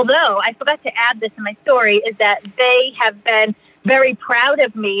center, although I forgot to add this in my story, is that they have been very proud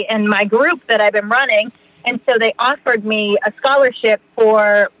of me and my group that I've been running. And so they offered me a scholarship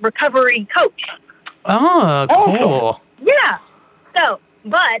for recovery coach. Oh, cool. Yeah. So,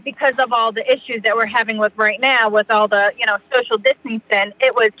 but because of all the issues that we're having with right now, with all the, you know, social distancing,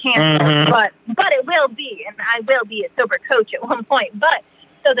 it was canceled. But it will be, and I will be a sober coach at one point. But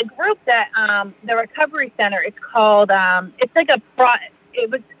so the group that the recovery center is called, it's like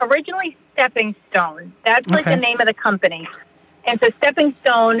it was originally Stepping Stone. That's like the name of the company. And so Stepping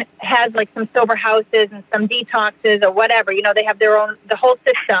Stone has like some sober houses and some detoxes or whatever. You know, they have their own, the whole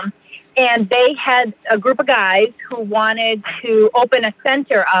system. And they had a group of guys who wanted to open a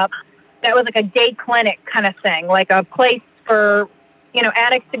center up that was like a day clinic kind of thing, like a place for, you know,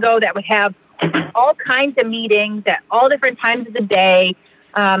 addicts to go that would have all kinds of meetings at all different times of the day.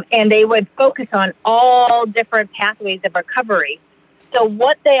 And they would focus on all different pathways of recovery. So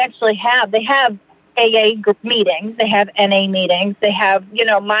what they actually have, they have AA group meetings, they have NA meetings, they have, you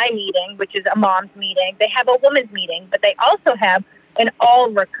know, my meeting, which is a mom's meeting, they have a woman's meeting, but they also have an all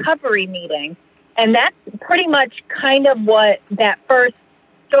recovery meeting. And that's pretty much kind of what that first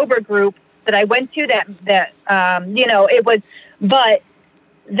sober group that I went to, that you know, it was, but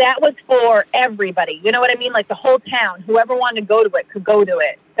that was for everybody. You know what I mean? Like the whole town, whoever wanted to go to it could go to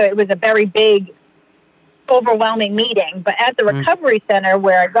it. So it was a very big, overwhelming meeting. But at the recovery center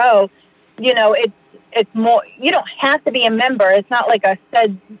where I go, you know, it's more, you don't have to be a member. It's not like a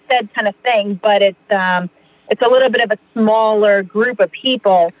said kind of thing, but it's a little bit of a smaller group of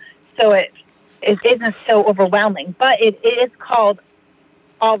people, so it isn't so overwhelming. But it is called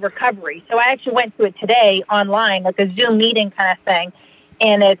All Recovery. So I actually went to it today online, like a Zoom meeting kind of thing,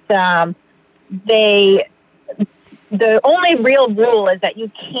 and it's the only real rule is that you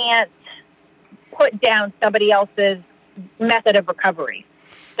can't put down somebody else's method of recovery.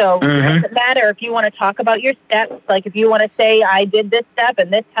 So it doesn't matter if you want to talk about your steps, like if you want to say, I did this step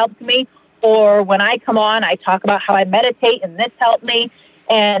and this helped me, or when I come on, I talk about how I meditate and this helped me.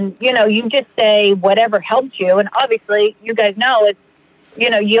 And, you know, you just say whatever helped you. And obviously, you guys know, it's, you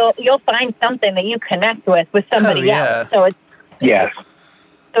know, you'll find something that you connect with somebody else. So it's, yes.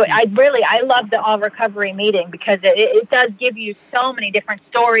 So I love the All Recovery meeting because it does give you so many different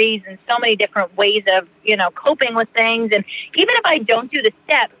stories and so many different ways of, you know, coping with things. And even if I don't do the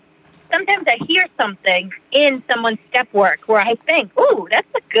steps, sometimes I hear something in someone's step work where I think, ooh,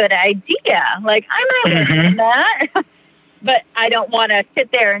 that's a good idea. Like, I might do that. But I don't want to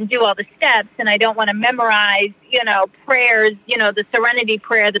sit there and do all the steps, and I don't want to memorize, you know, prayers, you know, the serenity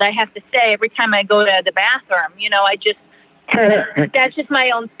prayer that I have to say every time I go to the bathroom. You know, that's just my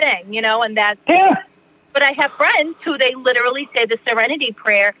own thing, you know, and that's, but I have friends who they literally say the serenity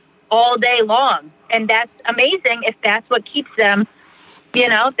prayer all day long. And that's amazing. If that's what keeps them, you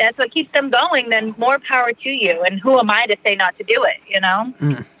know, if that's what keeps them going, then more power to you. And who am I to say not to do it, you know?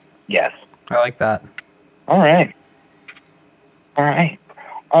 Yes. I like that. All right. All right.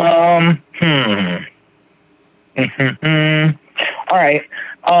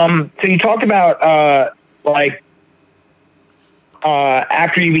 So you talked about, like,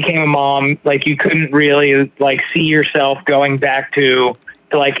 after you became a mom, like you couldn't really like see yourself going back to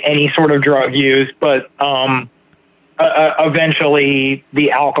like any sort of drug use, but eventually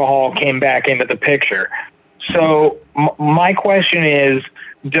the alcohol came back into the picture. So my question is,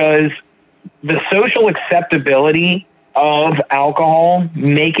 does the social acceptability of alcohol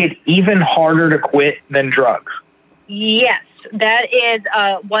make it even harder to quit than drugs? Yes, that is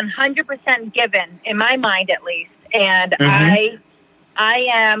 100% given in my mind, at least. And I'm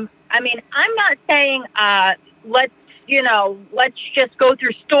not saying let's just go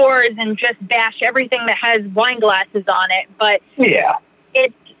through stores and just bash everything that has wine glasses on it. But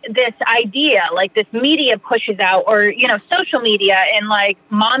it's this idea, like this media pushes out, or, you know, social media and like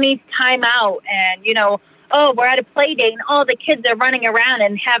mommy's time out, and, you know, oh, we're at a play date and all the kids are running around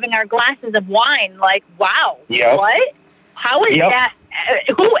and having our glasses of wine. Like, wow, what? How is that?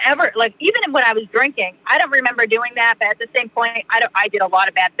 Whoever, like, even when I was drinking, I don't remember doing that, but at the same point, I did a lot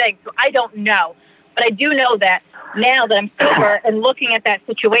of bad things, so I don't know. But I do know that now that I'm sober and looking at that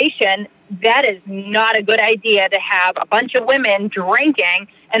situation, that is not a good idea to have a bunch of women drinking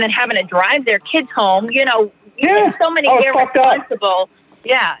and then having to drive their kids home. You know, so many irresponsible.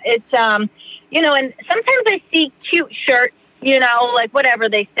 Yeah, it's, you know, and sometimes I see cute shirts, you know, like whatever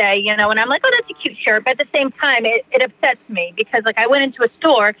they say, you know, and I'm like, oh, that's a cute shirt. But at the same time, it upsets me because, like, I went into a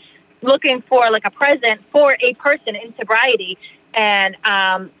store looking for, like, a present for a person in sobriety, and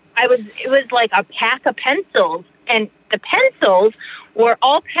it was like a pack of pencils, and the pencils were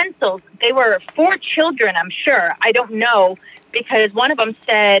all pencils. They were for children, I'm sure. I don't know, because one of them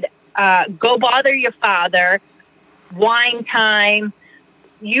said, go bother your father, wine time,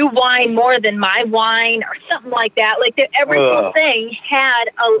 you whine more than my wine, or something like that. Like, every single thing had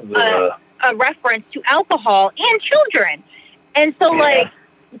a reference to alcohol and children. And so, like,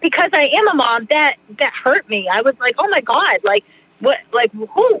 because I am a mom, that hurt me. I was like, oh my God, like, what, like,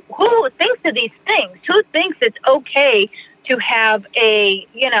 who thinks of these things? Who thinks it's okay to have a,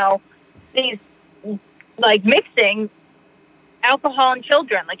 you know, these, like, mixing alcohol and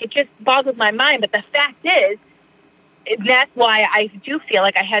children? Like, it just boggles my mind. But the fact is, that's why I do feel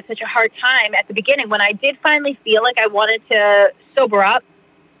like I had such a hard time at the beginning. When I did finally feel like I wanted to sober up,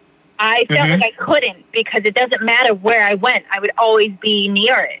 I felt like I couldn't, because it doesn't matter where I went. I would always be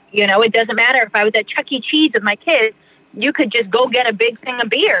near it. You know, it doesn't matter if I was at Chuck E. Cheese with my kids. You could just go get a big thing of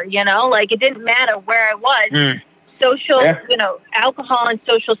beer, you know? Like, it didn't matter where I was. Social, you know, alcohol in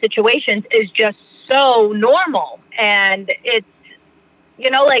social situations is just so normal. And it's,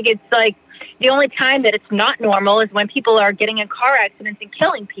 you know, like, it's like, the only time that it's not normal is when people are getting in car accidents and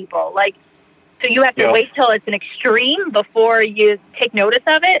killing people. Like, so you have to wait till it's an extreme before you take notice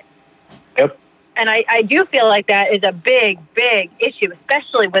of it. And I do feel like that is a big, big issue,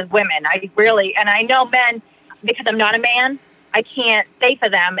 especially with women. And I know men, because I'm not a man, I can't say for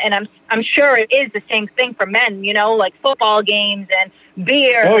them. And I'm sure it is the same thing for men, you know, like football games and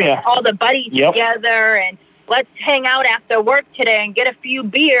beer, all the buddies together, and let's hang out after work today and get a few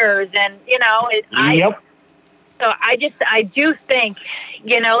beers. And, you know, so I do think,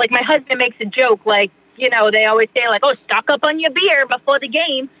 you know, like, my husband makes a joke, like, you know, they always say, like, oh, stock up on your beer before the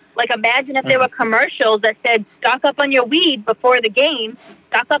game. Like, imagine if there were commercials that said, stock up on your weed before the game,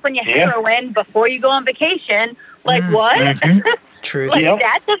 stock up on your heroin before you go on vacation. Like, what? True. Like,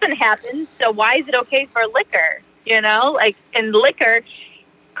 that doesn't happen. So why is it okay for liquor? like, and liquor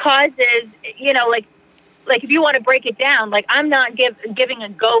causes, like if you want to break it down, like, I'm not giving a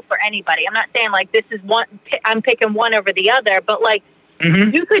go for anybody. I'm not saying like this is one, I'm picking one over the other, but like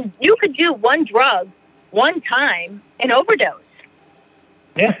you could do one drug one time and overdose.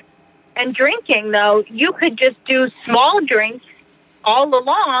 Yeah. And drinking, though, you could just do small drinks all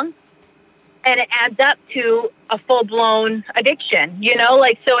along, and it adds up to a full-blown addiction,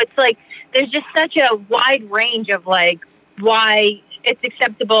 like, so it's like there's just such a wide range of like why it's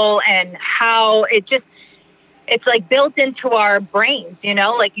acceptable and how it's like built into our brains,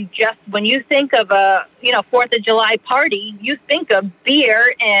 like when you think of a 4th of July party, you think of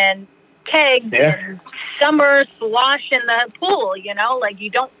beer and kegs and summer slosh in the pool, like you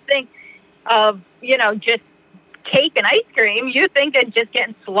don't think of just cake and ice cream. You think of just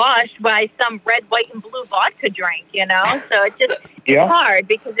getting sloshed by some red, white, and blue vodka drink, so it's just hard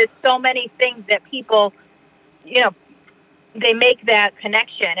because there's so many things that people they make that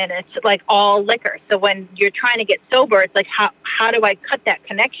connection, and it's like all liquor. So when you're trying to get sober, it's like how do I cut that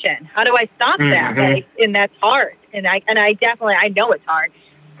connection? How do I stop that? Like, and that's hard. And I definitely, I know it's hard,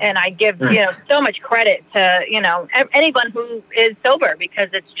 and I give so much credit to anyone who is sober, because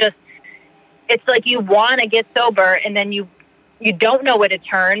it's like you want to get sober, and then you don't know where to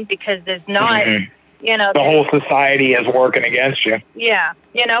turn because there's not the whole society is working against you. Yeah,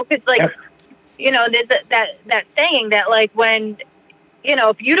 because like. There's that saying that, like, when,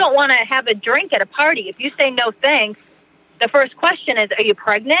 if you don't want to have a drink at a party, if you say no thanks, the first question is, are you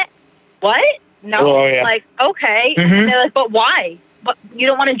pregnant? What? No. Oh, yeah. Like, okay. And they're like, but why? But you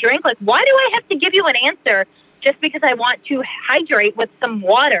don't want to drink? Like, why do I have to give you an answer just because I want to hydrate with some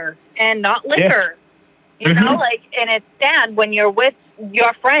water and not liquor? Yeah. Like, and it's sad when you're with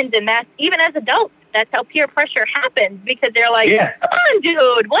your friends, and that's, even as adults, that's how peer pressure happens, because they're like, come on,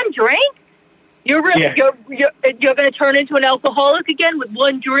 dude, one drink? You're really you're going to turn into an alcoholic again with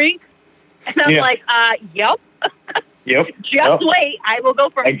one drink? And I'm like, yep. Just wait. I will go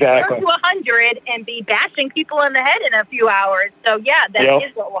from 0 to 100 and be bashing people in the head in a few hours. So yeah, that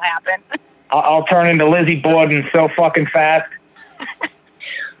is what will happen. I'll turn into Lizzie Borden so fucking fast.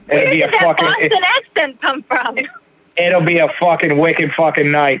 Where did that Boston accent come from? It'll be a fucking wicked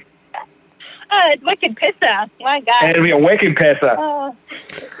fucking night. It's wicked pissa. My God. It'll be a wicked pissa.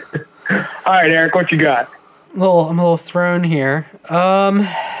 All right, Eric, what you got? I'm a little thrown here. All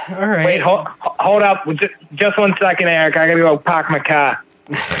right. Wait, hold up. Just 1 second, Eric. I got to go park my car.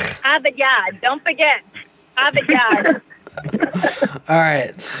 Abiyad. Don't forget. Abiyad. All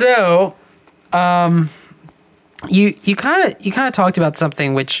right. So, you kind of talked about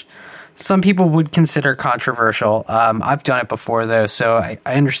something which some people would consider controversial. I've done it before, though, so I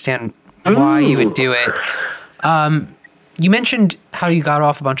understand why you would do it. You mentioned how you got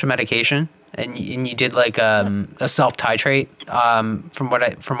off a bunch of medication, and you did like a self titrate. From what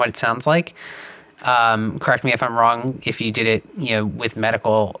it sounds like. Correct me if I'm wrong. If you did it, with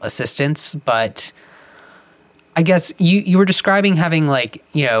medical assistance, but I guess you were describing having like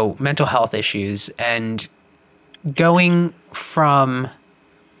mental health issues and going from.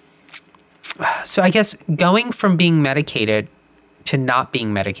 So I guess going from being medicated to not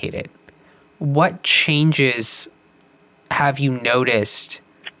being medicated, what changes have you noticed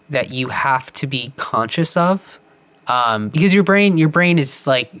that you have to be conscious of? Because your brain is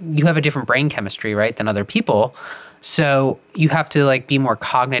like, you have a different brain chemistry, right, than other people. So you have to like be more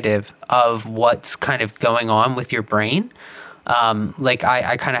cognitive of what's kind of going on with your brain. Like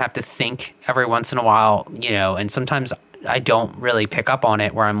I kind of have to think every once in a while, and sometimes I don't really pick up on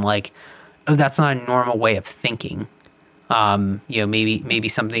it, where I'm like, oh, that's not a normal way of thinking. Maybe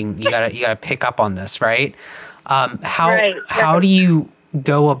something you gotta pick up on this, right? How do you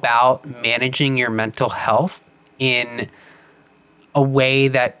go about managing your mental health in a way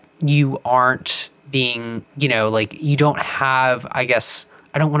that you aren't being, like you don't have, I guess,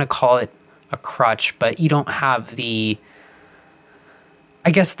 I don't want to call it a crutch, but you don't have the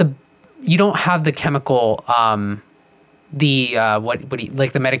chemical,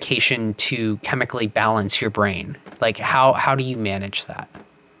 the medication to chemically balance your brain. Like how do you manage that?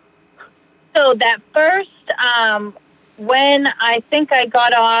 So that first, when I think I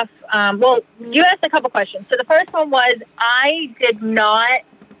got off, you asked a couple questions. So the first one was, I did not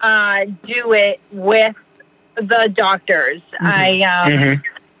do it with the doctors. And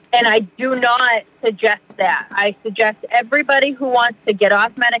I do not suggest that. I suggest everybody who wants to get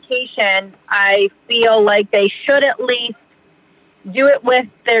off medication, I feel like they should at least do it with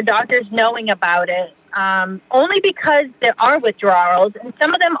their doctors knowing about it. Only because there are withdrawals, and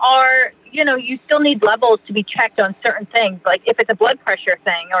some of them are, you still need levels to be checked on certain things, like if it's a blood pressure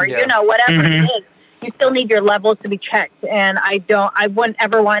thing or, whatever it is. you still need your levels to be checked. And I wouldn't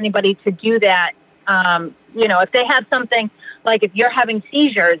ever want anybody to do that. You know, if they have something like if you're having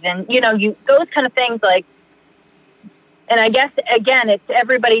seizures and, you know, those kind of things like, and I guess, again, it's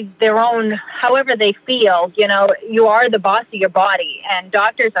everybody's their own, however they feel, you know, you are the boss of your body, and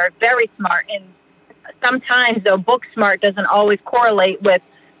doctors are very smart. And sometimes, though, book smart doesn't always correlate with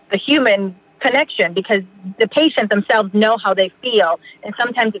the human connection, because the patient themselves know how they feel. And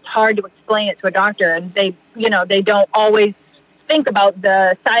sometimes it's hard to explain it to a doctor, and they don't always think about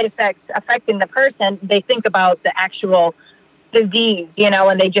the side effects affecting the person. They think about the actual disease, you know,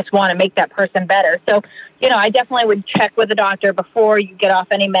 and they just want to make that person better. So, you know, I definitely would check with a doctor before you get off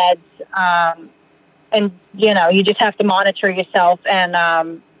any meds. And, you know, you just have to monitor yourself. And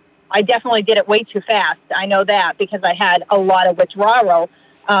I definitely did it way too fast. I know that because I had a lot of withdrawal.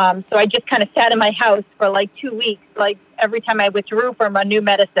 So I just kind of sat in my house for like 2 weeks, like every time I withdrew from a new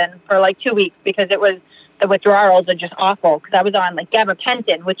medicine for like 2 weeks, because the withdrawals are just awful. Because I was on like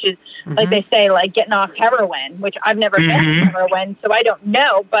gabapentin, which is like they say, like getting off heroin, which I've never been on heroin, so I don't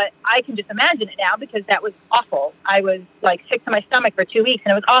know, but I can just imagine it now because that was awful. I was like sick to my stomach for 2 weeks,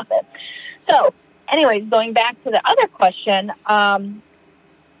 and it was awful. So, anyways, going back to the other question,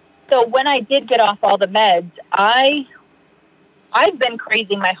 so when I did get off all the meds, I've been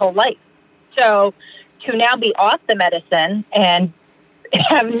crazy my whole life. So to now be off the medicine and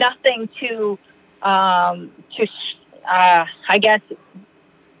have nothing to I guess,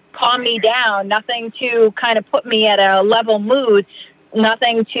 calm me down, nothing to kind of put me at a level mood,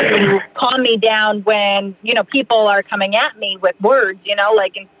 nothing to calm me down when, you know, people are coming at me with words, you know,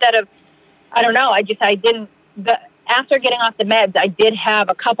 like instead of, I don't know, after getting off the meds, I did have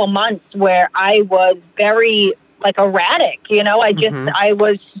a couple months where I was very like erratic, you know, I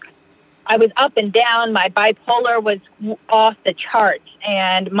was up and down. My bipolar was off the charts,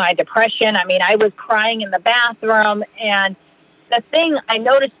 and my depression. I mean, I was crying in the bathroom. And the thing I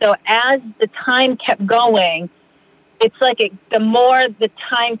noticed, though, as the time kept going, it's like the more the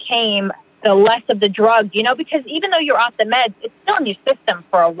time came, the less of the drug, you know, because even though you're off the meds, it's still in your system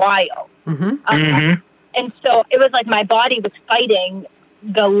for a while. And so it was like my body was fighting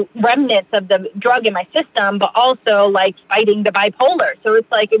the remnants of the drug in my system, but also like fighting the bipolar. So it's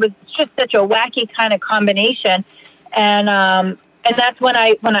like, it was just such a wacky kind of combination. And that's when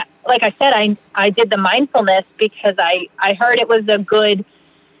I, like I said, I did the mindfulness because I heard it was a good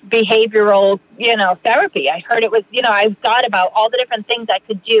behavioral, you know, therapy. I heard it was, you know, I thought about all the different things I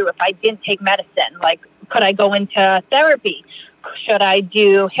could do if I didn't take medicine. Like, could I go into therapy? Should I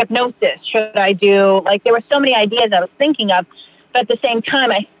do hypnosis? Should I do, like, there were so many ideas I was thinking of. But at the same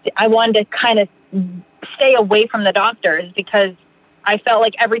time, I wanted to kind of stay away from the doctors because I felt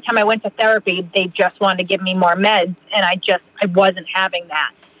like every time I went to therapy, they just wanted to give me more meds, and I wasn't having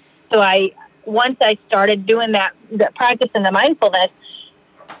that. So once I started doing that practice in the mindfulness,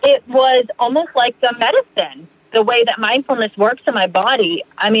 it was almost like the medicine, the way that mindfulness works in my body.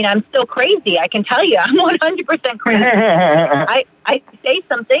 I mean, I'm still crazy. I can tell you, I'm 100% crazy. I say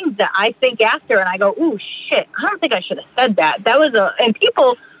some things that I think after, and I go, "Ooh, shit! I don't think I should have said that." And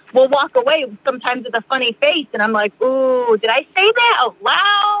people will walk away sometimes with a funny face, and I'm like, "Ooh, did I say that out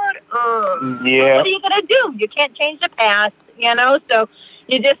loud?" Yeah. What are you gonna do? You can't change the past, you know. So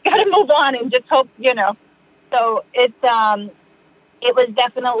you just got to move on and just hope, you know. So it was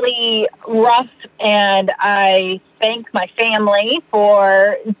definitely rough, and I thank my family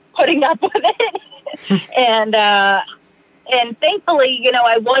for putting up with it. And thankfully, you know,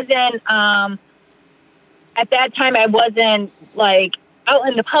 I wasn't, at that time, I wasn't like out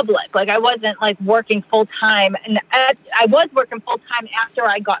in the public. Like I wasn't like working full time. And I was working full time after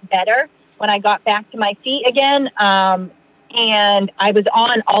I got better, when I got back to my feet again. And I was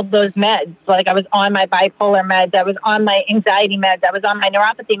on all those meds. Like I was on my bipolar meds. I was on my anxiety meds. I was on my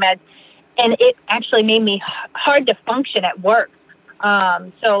neuropathy meds. And it actually made me hard to function at work.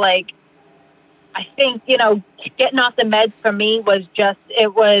 So like, I think, you know, getting off the meds for me was just,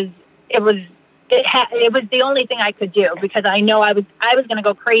 it was the only thing I could do, because I know I was going to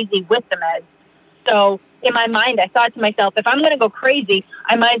go crazy with the meds. So in my mind, I thought to myself, if I'm going to go crazy,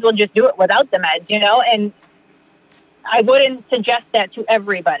 I might as well just do it without the meds, you know? And I wouldn't suggest that to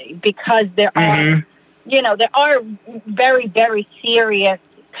everybody, because there are, you know, there are very, very serious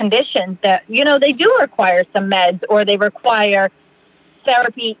conditions that, you know, they do require some meds, or they require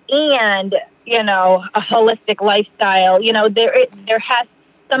therapy and, you know, a holistic lifestyle. You know,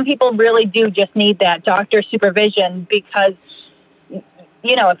 some people really do just need that doctor supervision, because,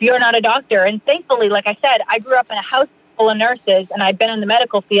 you know, if you're not a doctor, and thankfully, like I said, I grew up in a house full of nurses, and I've been in the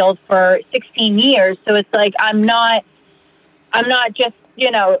medical field for 16 years. So it's like, I'm not just, you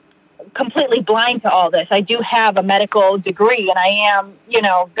know, completely blind to all this. I do have a medical degree, and I am,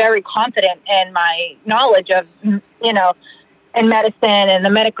 very confident in my knowledge of, in medicine and the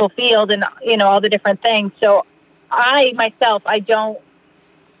medical field and, all the different things. So I'm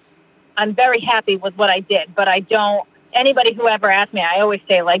very happy with what I did, but anybody who ever asked me, I always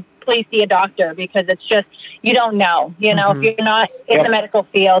say, like, please see a doctor, because it's just, you don't know, if you're not in the medical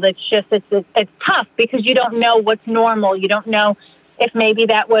field, it's just, it's tough, because you don't know what's normal. You don't know if maybe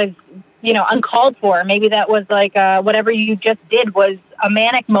that was, uncalled for. Maybe that was like, whatever you just did was a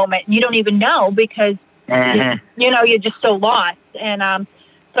manic moment. You don't even know, because, you're just so lost. And,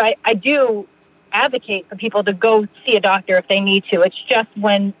 so I do advocate for people to go see a doctor if they need to. It's just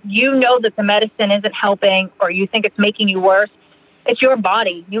when you know that the medicine isn't helping, or you think it's making you worse, it's your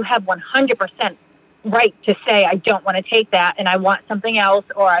body. You have 100% right to say, I don't want to take that, and I want something else,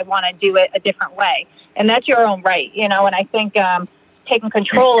 or I want to do it a different way. And that's your own right, and I think taking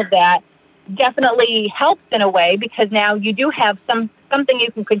control of that definitely helps in a way, because now you do have something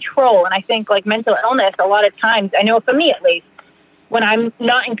you can control. And I think, like, mental illness, a lot of times, I know for me at least, when I'm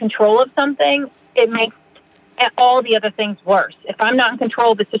not in control of something, it makes all the other things worse. If I'm not in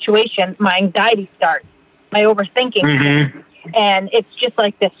control of the situation, my anxiety starts, my overthinking, and it's just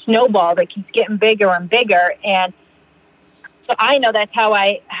like this snowball that keeps getting bigger and bigger. And so I know that's how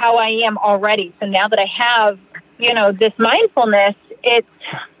I am already. So now that I have, this mindfulness, it's,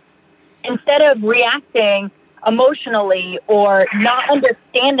 instead of reacting emotionally or not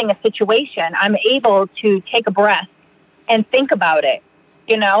understanding a situation, I'm able to take a breath and think about it,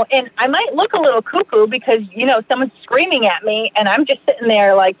 and I might look a little cuckoo because, someone's screaming at me and I'm just sitting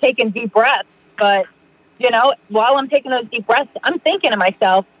there, like, taking deep breaths. But, while I'm taking those deep breaths, I'm thinking to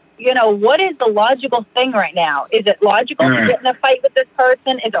myself, what is the logical thing right now? Is it logical to get in a fight with this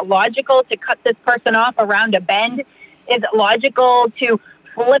person? Is it logical to cut this person off around a bend? Is it logical to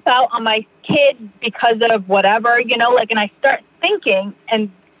flip out on my kid because of whatever, and I start thinking and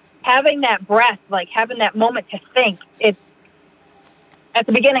having that breath, like having that moment to think. It's, at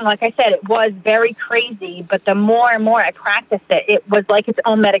the beginning, like I said, it was very crazy, but the more and more I practiced it, it was like its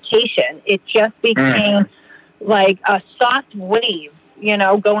own medication. It just became like a soft wave,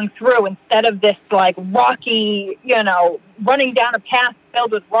 going through, instead of this like rocky, running down a path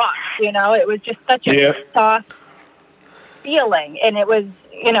filled with rocks, it was just such a soft feeling. And it was,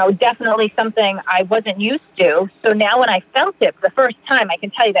 definitely something I wasn't used to. So now when I felt it for the first time, I can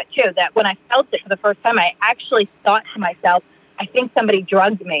tell you that too, that when I felt it for the first time, I actually thought to myself, I think somebody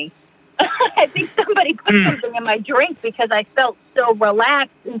drugged me. I think somebody put something in my drink, because I felt so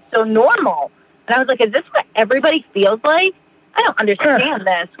relaxed and so normal. And I was like, is this what everybody feels like? I don't understand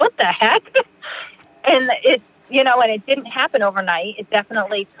this. What the heck? And it, and it didn't happen overnight. It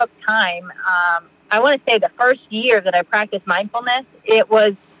definitely took time. I want to say the first year that I practiced mindfulness, it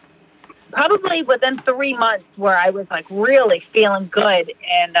was probably within 3 months where I was like really feeling good.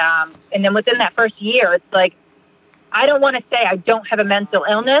 And then within that first year, it's like, I don't want to say I don't have a mental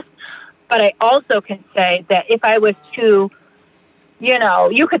illness, but I also can say that if I was to,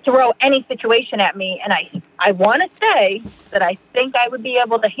 you could throw any situation at me, and I want to say that I think I would be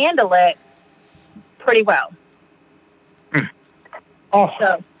able to handle it pretty well. Awesome.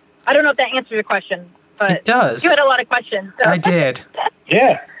 So, I don't know if that answers your question, but it does. You had a lot of questions. So. I did.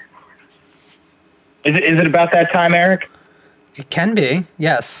 Yeah. Is it about that time, Eric? It can be.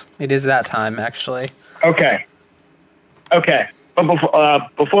 Yes, it is that time, actually. Okay. But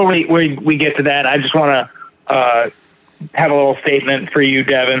before we get to that, I just want to have a little statement for you,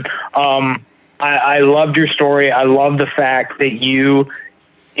 Devin. I loved your story. I love the fact that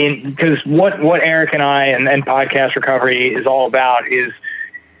because what Eric and I and Podcast Recovery is all about is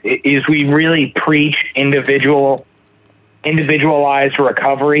we really preach individualized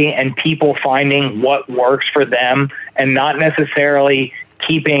recovery and people finding what works for them, and not necessarily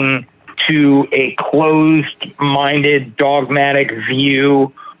keeping to a closed-minded, dogmatic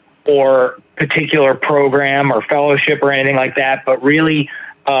view or particular program or fellowship or anything like that, but really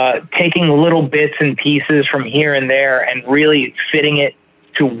taking little bits and pieces from here and there and really fitting it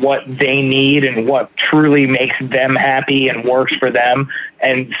to what they need and what truly makes them happy and works for them.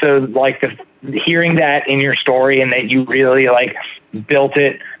 And so, like, hearing that in your story, and that you really like built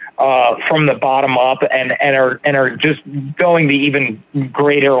it from the bottom up, and are just going to even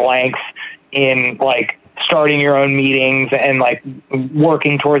greater lengths in like starting your own meetings and like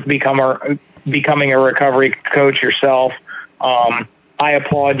working towards becoming a recovery coach yourself. I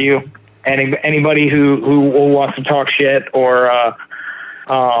applaud you. And anybody who wants to talk shit or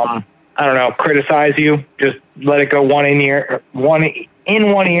I don't know, criticize you. Just let it go one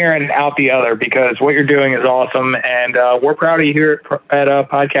in one ear and out the other, because what you're doing is awesome, and we're proud of you here at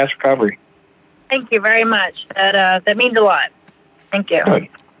Podcast Recovery. Thank you very much. That means a lot. Thank you. Good.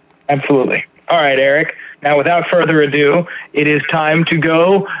 Absolutely. All right, Eric. Now, without further ado, it is time to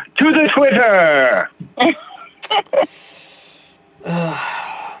go to the Twitter.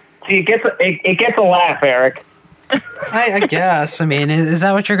 See, it gets a laugh, Eric. I guess. I mean, is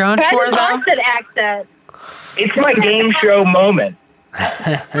that what you're going for, though? Boston accent. It's my game show moment.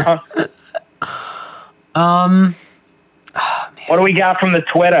 What do we got from the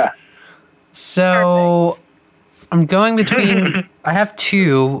Twitter? So I'm going between. I have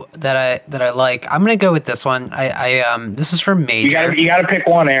two that I like. I'm gonna go with this one. This is from Major. You gotta pick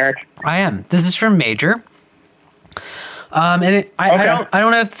one, Eric. I am. This is from Major. I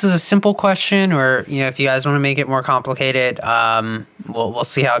don't know if this is a simple question or if you guys want to make it more complicated. We'll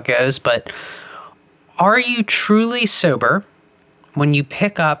see how it goes. But are you truly sober when you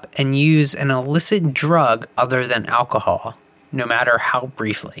pick up and use an illicit drug other than alcohol, no matter how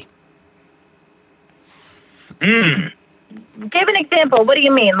briefly? Give an example. What do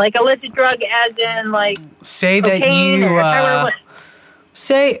you mean? Like illicit drug as in like say that you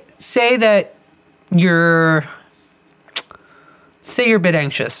say that you're a bit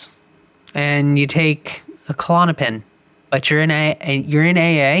anxious and you take a Klonopin, but you're in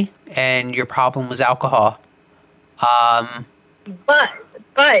AA and your problem was alcohol. But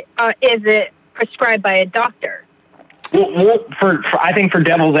is it prescribed by a doctor? Well, I think for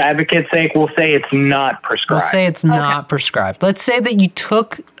devil's advocate's sake, we'll say it's not prescribed. We'll say it's not prescribed. Let's say that you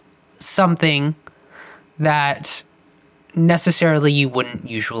took something that necessarily you wouldn't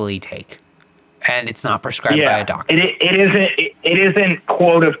usually take, and it's not prescribed by a doctor. It isn't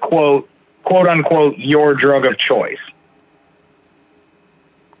quote unquote your drug of choice.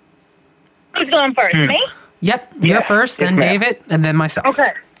 Who's going first? Me? Yep, you're first, then David, and then myself.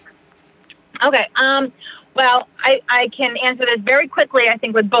 Okay. Well, I can answer this very quickly, I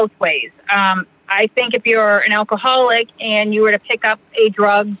think, with both ways. I think if you're an alcoholic and you were to pick up a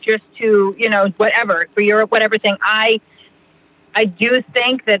drug just to, whatever, for your whatever thing, I do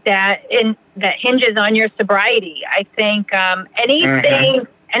think that hinges on your sobriety. I think anything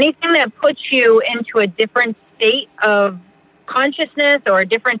that puts you into a different state of consciousness or a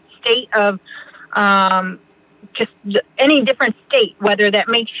different state of just any different state, whether that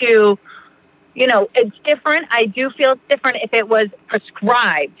makes you, it's different. I do feel it's different if it was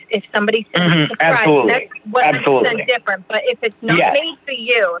prescribed. If somebody says it's prescribed, that's 100% different. But if it's not made for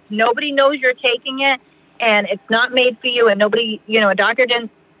you, if nobody knows you're taking it and it's not made for you and nobody, a doctor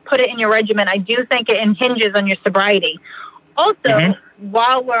didn't put it in your regimen, I do think it hinges on your sobriety. Also,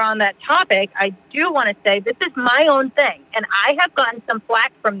 while we're on that topic, I do want to say this is my own thing. And I have gotten some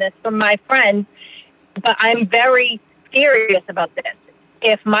flack from this from my friends, but I'm very serious about this.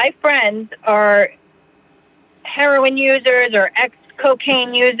 If my friends are heroin users or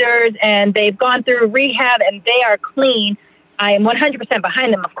ex-cocaine users and they've gone through rehab and they are clean, I am 100%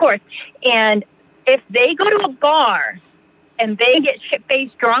 behind them, of course. And if they go to a bar and they get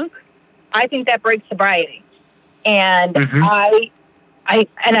shit-faced drunk, I think that breaks sobriety. And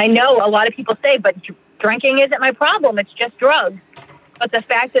I know a lot of people say, but drinking isn't my problem. It's just drugs. But the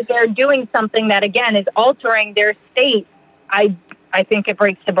fact that they're doing something that, again, is altering their state, I think it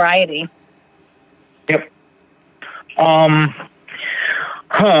breaks sobriety. Yep.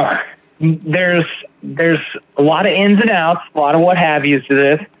 There's a lot of ins and outs, a lot of what have yous to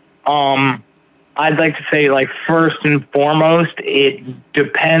this. I'd like to say, first and foremost, it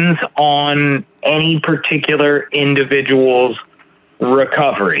depends on any particular individual's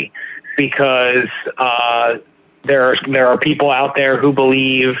recovery, because there are people out there who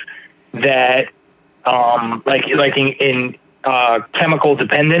believe that, in Chemical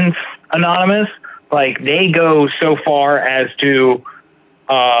Dependence Anonymous, they go so far as to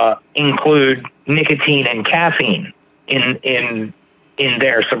include nicotine and caffeine in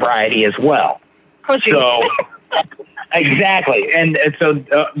their sobriety as well. So exactly, and so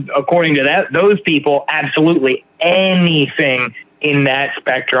according to those people, absolutely anything in that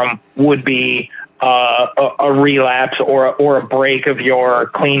spectrum would be a relapse or a break of your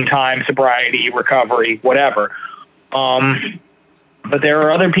clean time, sobriety, recovery, whatever. But there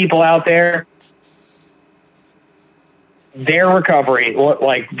are other people out there, their recovery,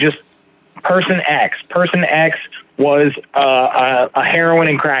 just person X was a heroin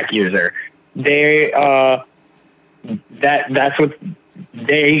and crack user. That's what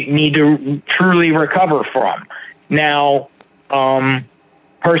they need to truly recover from. Now,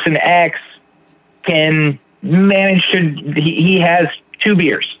 person X can manage to, he has 2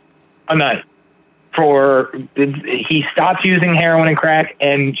 beers. a night. He stops using heroin and crack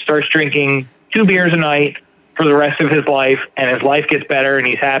and starts drinking 2 beers a night for the rest of his life, and his life gets better and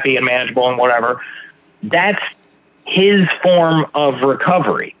he's happy and manageable and whatever. That's his form of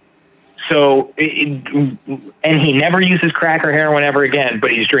recovery. So, and he never uses crack or heroin ever again,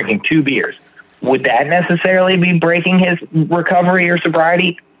 but he's drinking 2 beers. Would that necessarily be breaking his recovery or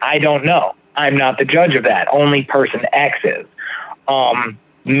sobriety? I don't know. I'm not the judge of that. Only person X is.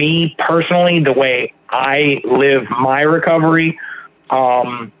 Me personally, the way I live my recovery,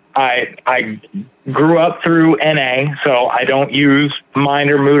 I grew up through NA, so I don't use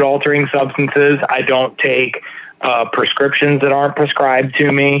mind or mood altering substances. I don't take prescriptions that aren't prescribed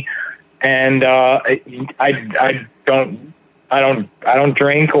to me, and I don't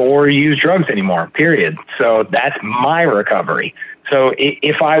drink or use drugs anymore. Period. So that's my recovery. So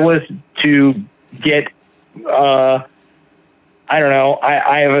if I was to get, I don't know,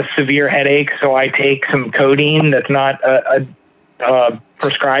 I have a severe headache, so I take some codeine that's not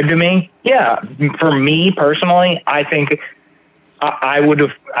prescribed to me. Yeah, for me personally, I think I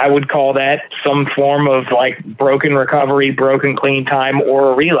would call that some form of like broken recovery, broken clean time,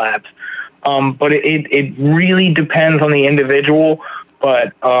 or a relapse. But it really depends on the individual.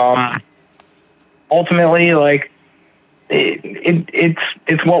 But ultimately, like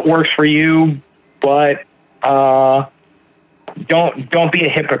it's what works for you. But don't be a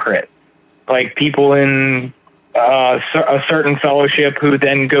hypocrite. Like people in a certain fellowship who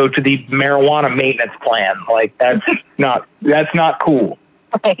then go to the marijuana maintenance plan. Like that's not cool.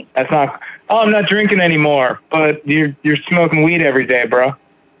 Right. That's not. Oh, I'm not drinking anymore, but you're smoking weed every day, bro.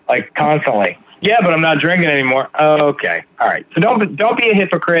 Like constantly. Yeah, but I'm not drinking anymore. Oh, okay. All right. So don't be a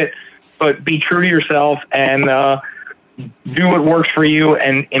hypocrite, but be true to yourself and do what works for you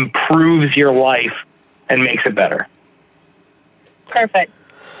and improves your life and makes it better. Perfect.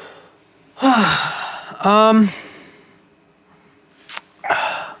 So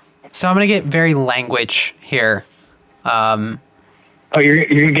I'm gonna get very language here. Oh, you're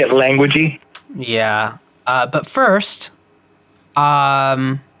gonna get languagey? Yeah. But first,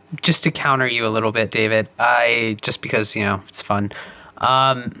 just to counter you a little bit, David, just because, it's fun.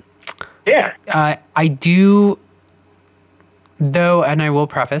 Yeah. I do, though, and I will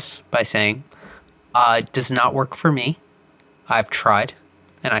preface by saying, it does not work for me. I've tried,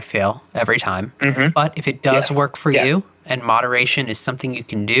 and I fail every time. Mm-hmm. But if it does work for you, and moderation is something you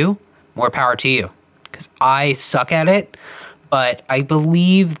can do, more power to you. Because I suck at it, but I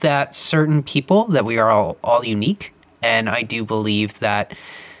believe that certain people, that we are all unique, and I do believe that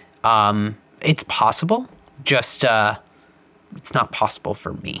it's possible, just it's not possible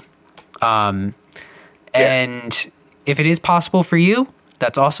for me. And if it is possible for you,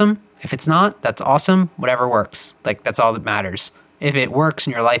 that's awesome. If it's not, that's awesome. Whatever works. Like, that's all that matters. If it works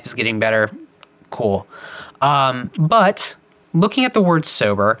and your life is getting better, cool. But looking at the word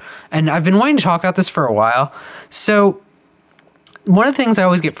sober, and I've been wanting to talk about this for a while. So one of the things I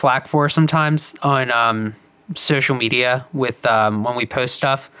always get flack for sometimes on social media with when we post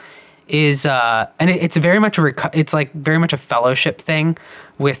stuff is, and it's very much it's like very much a fellowship thing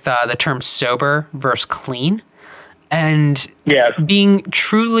with the term sober versus clean. And being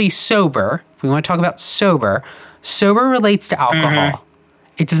truly sober, if we want to talk about sober relates to alcohol. Mm-hmm.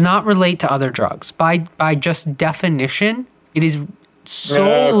 It does not relate to other drugs. By just definition, it is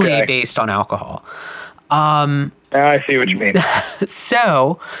solely based on alcohol. Now I see what you mean.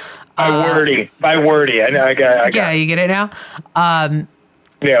 So, by wordy, I know. I got. Yeah, you get it now.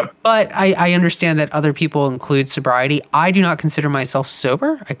 Yeah. But I understand that other people include sobriety. I do not consider myself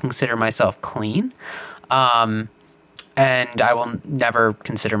sober. I consider myself clean. And I will never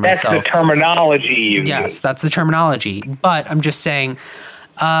consider myself... That's the terminology you use. That's the terminology. But I'm just saying,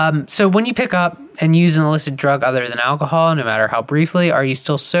 so when you pick up and use an illicit drug other than alcohol, no matter how briefly, are you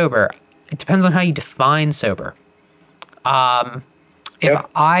still sober? It depends on how you define sober. If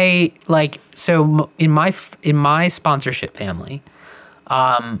I, so in my sponsorship family,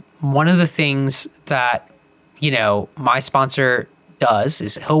 one of the things that, my sponsor does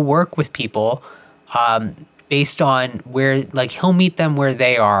is he'll work with people, based on where, he'll meet them where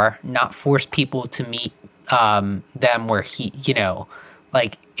they are, not force people to meet them where he,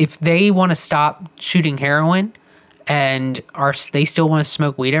 if they want to stop shooting heroin and they still want to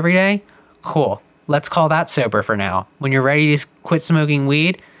smoke weed every day, cool. Let's call that sober for now. When you're ready to quit smoking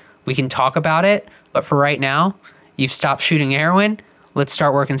weed, we can talk about it. But for right now, you've stopped shooting heroin. Let's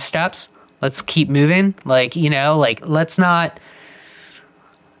start working steps. Let's keep moving. Let's not...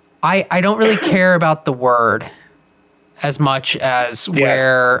 I don't really care about the word as much as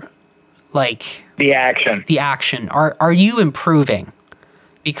where, the action. The action. Are you improving?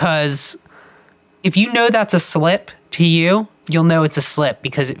 because if you know that's a slip to you, you'll know it's a slip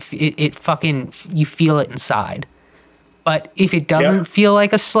because it fucking, you feel it inside. But if it doesn't feel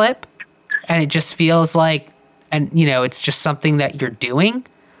like a slip and it just feels like, and you know, it's just something that you're doing,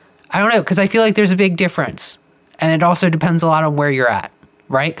 I don't know, because I feel like there's a big difference. And it also depends a lot on where you're at,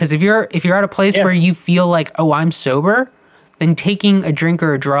 right? Because if you're at a place where you feel like, oh, I'm sober, then taking a drink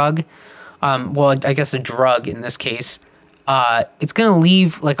or a drug, well, I guess a drug in this case, it's going to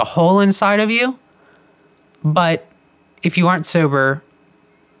leave like a hole inside of you. But if you aren't sober,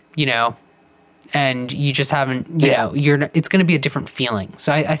 you know, and you just haven't, you know, it's going to be a different feeling.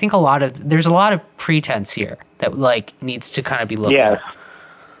 So I think there's a lot of pretense here that like needs to kind of be looked at.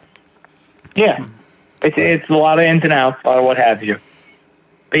 Yeah. It's a lot of ins and outs, a lot of what have you.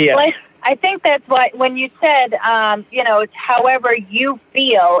 But yeah. Well, I think that's what, when you said, you know, it's however you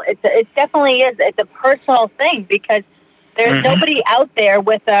feel, it definitely is. It's a personal thing because there's nobody out there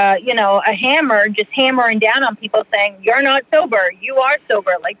with a hammer, just hammering down on people saying, you're not sober, you are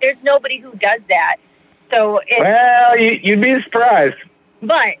sober. Like, there's nobody who does that. So well, you'd be surprised.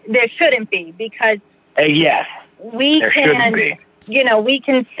 But there shouldn't be because yes, we can, you know, we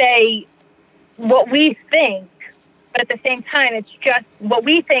can say what we think, but at the same time, it's just what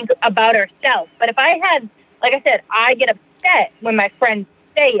we think about ourselves. But if I had, like I said, I get upset when my friends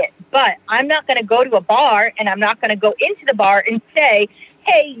say it, but I'm not going to go to a bar and I'm not going to go into the bar and say,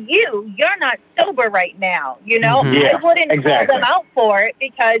 hey, you're not sober right now. You know, I wouldn't call them out for it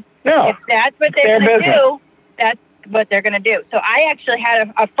because if that's what they're going to do, that's what they're going to do. So I actually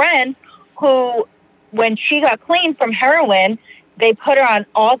had a friend who, when she got clean from heroin, they put her on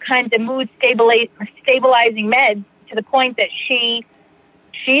all kinds of mood stabilizing meds to the point that she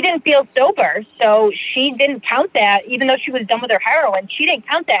didn't feel sober. So she didn't count that, even though she was done with her heroin, she didn't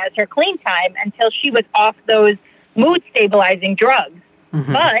count that as her clean time until she was off those mood stabilizing drugs.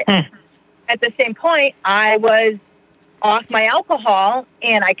 But at the same point, I was off my alcohol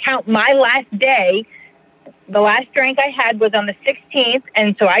and I count my last day. The last drink I had was on the 16th.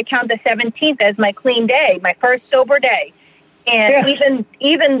 And so I count the 17th as my clean day, my first sober day. And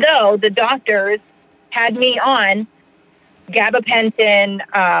even though the doctors had me on gabapentin,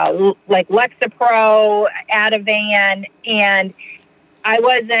 like Lexapro, Ativan, and I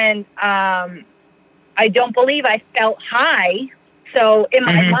wasn't, I don't believe I felt high. So in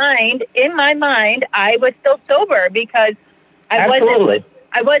my mind, I was still sober because I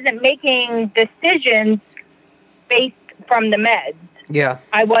wasn't making decisions based from the meds. Yeah.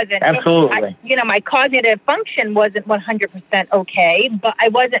 I wasn't. Absolutely. My cognitive function wasn't 100% okay, but I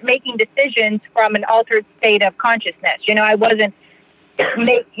wasn't making decisions from an altered state of consciousness. I wasn't,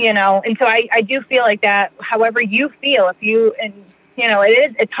 and so I do feel like that, however you feel,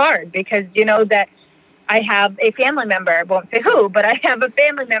 it's hard because, that I have a family member, I won't say who, but I have a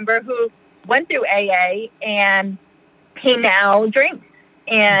family member who went through AA and he now drinks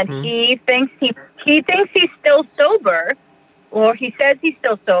and he thinks he's still sober. Or he says he's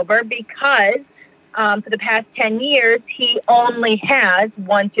still sober because for the past 10 years, he only has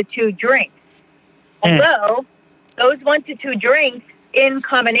 1 to 2 drinks. Although those 1 to 2 drinks in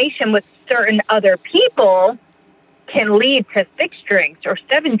combination with certain other people can lead to 6 drinks or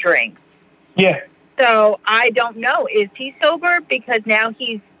 7 drinks. Yeah. So I don't know. Is he sober? Because now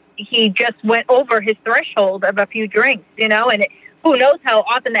he just went over his threshold of a few drinks, and who knows how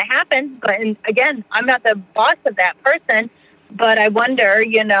often that happens. But again, I'm not the boss of that person. But I wonder,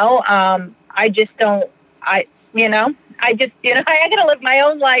 I just don't, I got to live my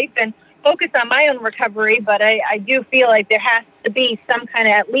own life and focus on my own recovery. But I do feel like there has to be some kind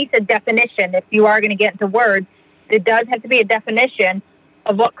of, at least a definition. If you are going to get into words, there does have to be a definition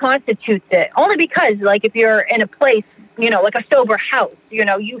of what constitutes it. Only because, like, if you're in a place, like a sober house,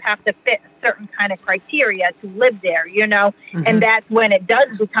 you have to fit a certain kind of criteria to live there, and that's when it does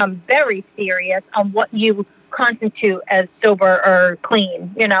become very serious on what you constitute as sober or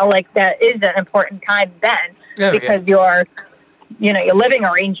clean, like that is an important time then because your living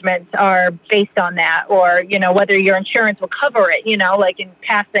arrangements are based on that, or, whether your insurance will cover it, like in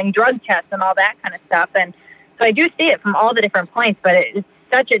passing drug tests and all that kind of stuff. And so I do see it from all the different points, but it's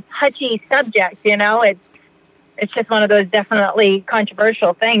such a touchy subject, it's just one of those definitely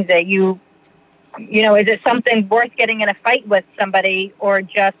controversial things that is it something worth getting in a fight with somebody or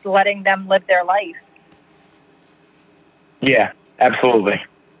just letting them live their life? Yeah, absolutely.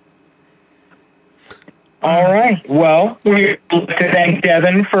 All right. Well, we'd like to thank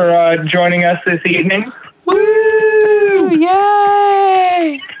Devin for joining us this evening. Woo!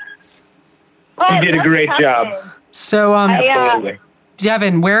 Yay! You did a great job. So, absolutely.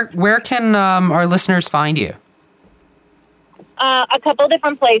 Devin, where can our listeners find you? A couple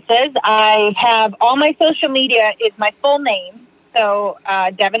different places. I have all my social media is my full name. So,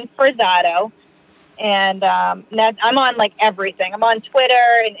 Devin Forzato. And I'm on like everything. I'm on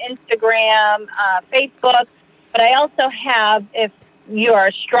Twitter and Instagram, Facebook. But I also have, if you are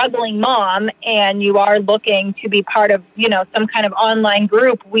a struggling mom and you are looking to be part of, some kind of online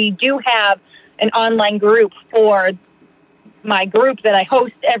group, we do have an online group for my group that I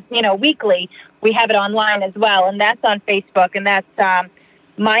host, weekly. We have it online as well, and that's on Facebook, and that's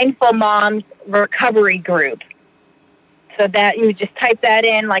Mindful Moms Recovery Group. So that you just type that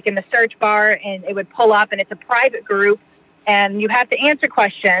in, like in the search bar, and it would pull up, and it's a private group, and you have to answer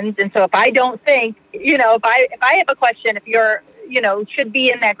questions. And so if I don't think, if I have a question, if you're, should be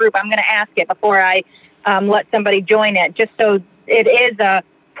in that group, I'm going to ask it before I let somebody join it, just so it is a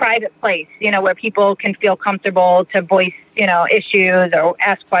private place, where people can feel comfortable to voice, issues or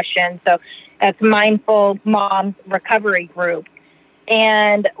ask questions. So that's Mindful Moms Recovery Group.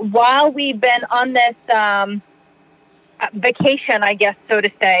 And while we've been on this vacation, I guess, so to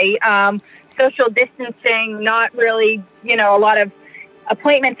say, social distancing, not really, a lot of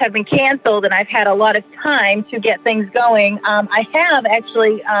appointments have been canceled, and I've had a lot of time to get things going. I have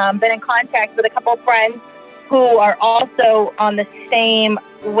actually been in contact with a couple of friends who are also on the same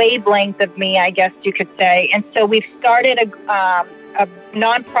wavelength of me, I guess you could say. And so we've started a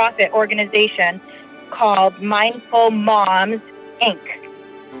nonprofit organization called Mindful Moms, Inc.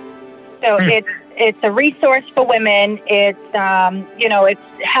 So it's a resource for women. It's, it's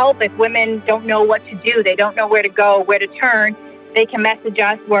help if women don't know what to do. They don't know where to go, where to turn. They can message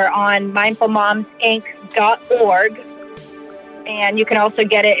us. We're on mindfulmomsinc.org. And you can also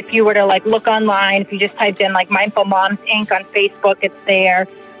get it if you were to look online. If you just typed in Mindful Moms Inc. on Facebook, it's there.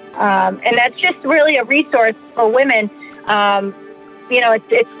 And that's just really a resource for women.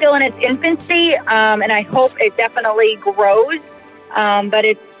 It's still in its infancy, and I hope it definitely grows. But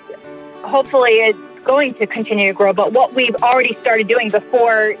hopefully it's going to continue to grow. But what we've already started doing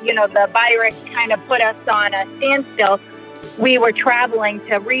before, the virus kind of put us on a standstill, we were traveling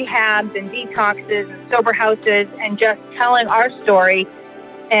to rehabs and detoxes and sober houses and just telling our story.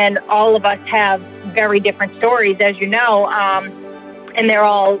 And all of us have very different stories, as you know, and they're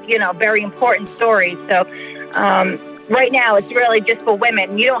all, very important stories. So right now it's really just for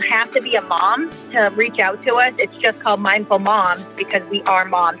women. You don't have to be a mom to reach out to us. It's just called Mindful Moms because we are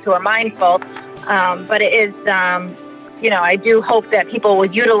moms who are mindful. But it is, I do hope that people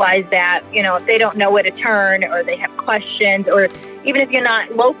would utilize that, if they don't know where to turn or they have questions, or even if you're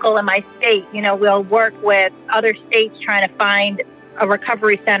not local in my state, we'll work with other states trying to find a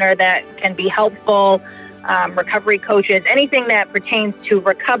recovery center that can be helpful, recovery coaches, anything that pertains to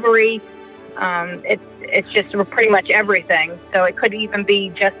recovery. It's just pretty much everything. So it could even be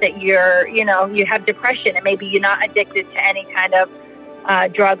just that you're, you have depression and maybe you're not addicted to any kind of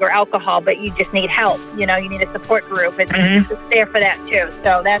drug or alcohol, but you just need help. You need a support group. It's there for that too.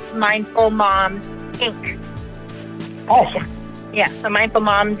 So that's Mindful Moms Inc. Awesome. Yeah. So Mindful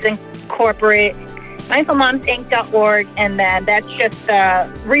Moms Incorporate, mindfulmomsinc.org, and then that's just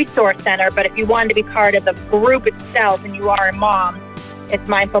a resource center. But if you wanted to be part of the group itself and you are a mom, it's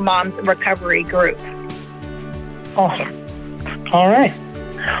Mindful Moms Recovery Group. Awesome. All right.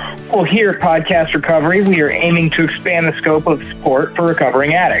 Well, here at Podcast Recovery, we are aiming to expand the scope of support for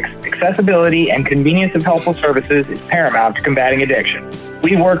recovering addicts. Accessibility and convenience of helpful services is paramount to combating addiction.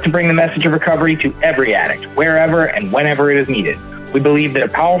 We work to bring the message of recovery to every addict, wherever and whenever it is needed. We believe that a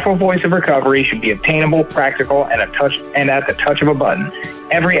powerful voice of recovery should be obtainable, practical, and at the touch of a button.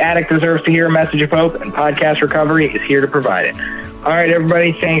 Every addict deserves to hear a message of hope, and Podcast Recovery is here to provide it. All right,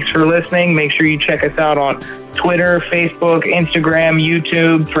 everybody, thanks for listening. Make sure you check us out on Twitter, Facebook, Instagram,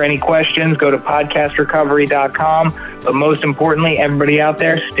 YouTube. For any questions, go to podcastrecovery.com. But most importantly, everybody out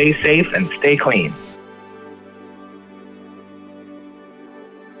there, stay safe and stay clean.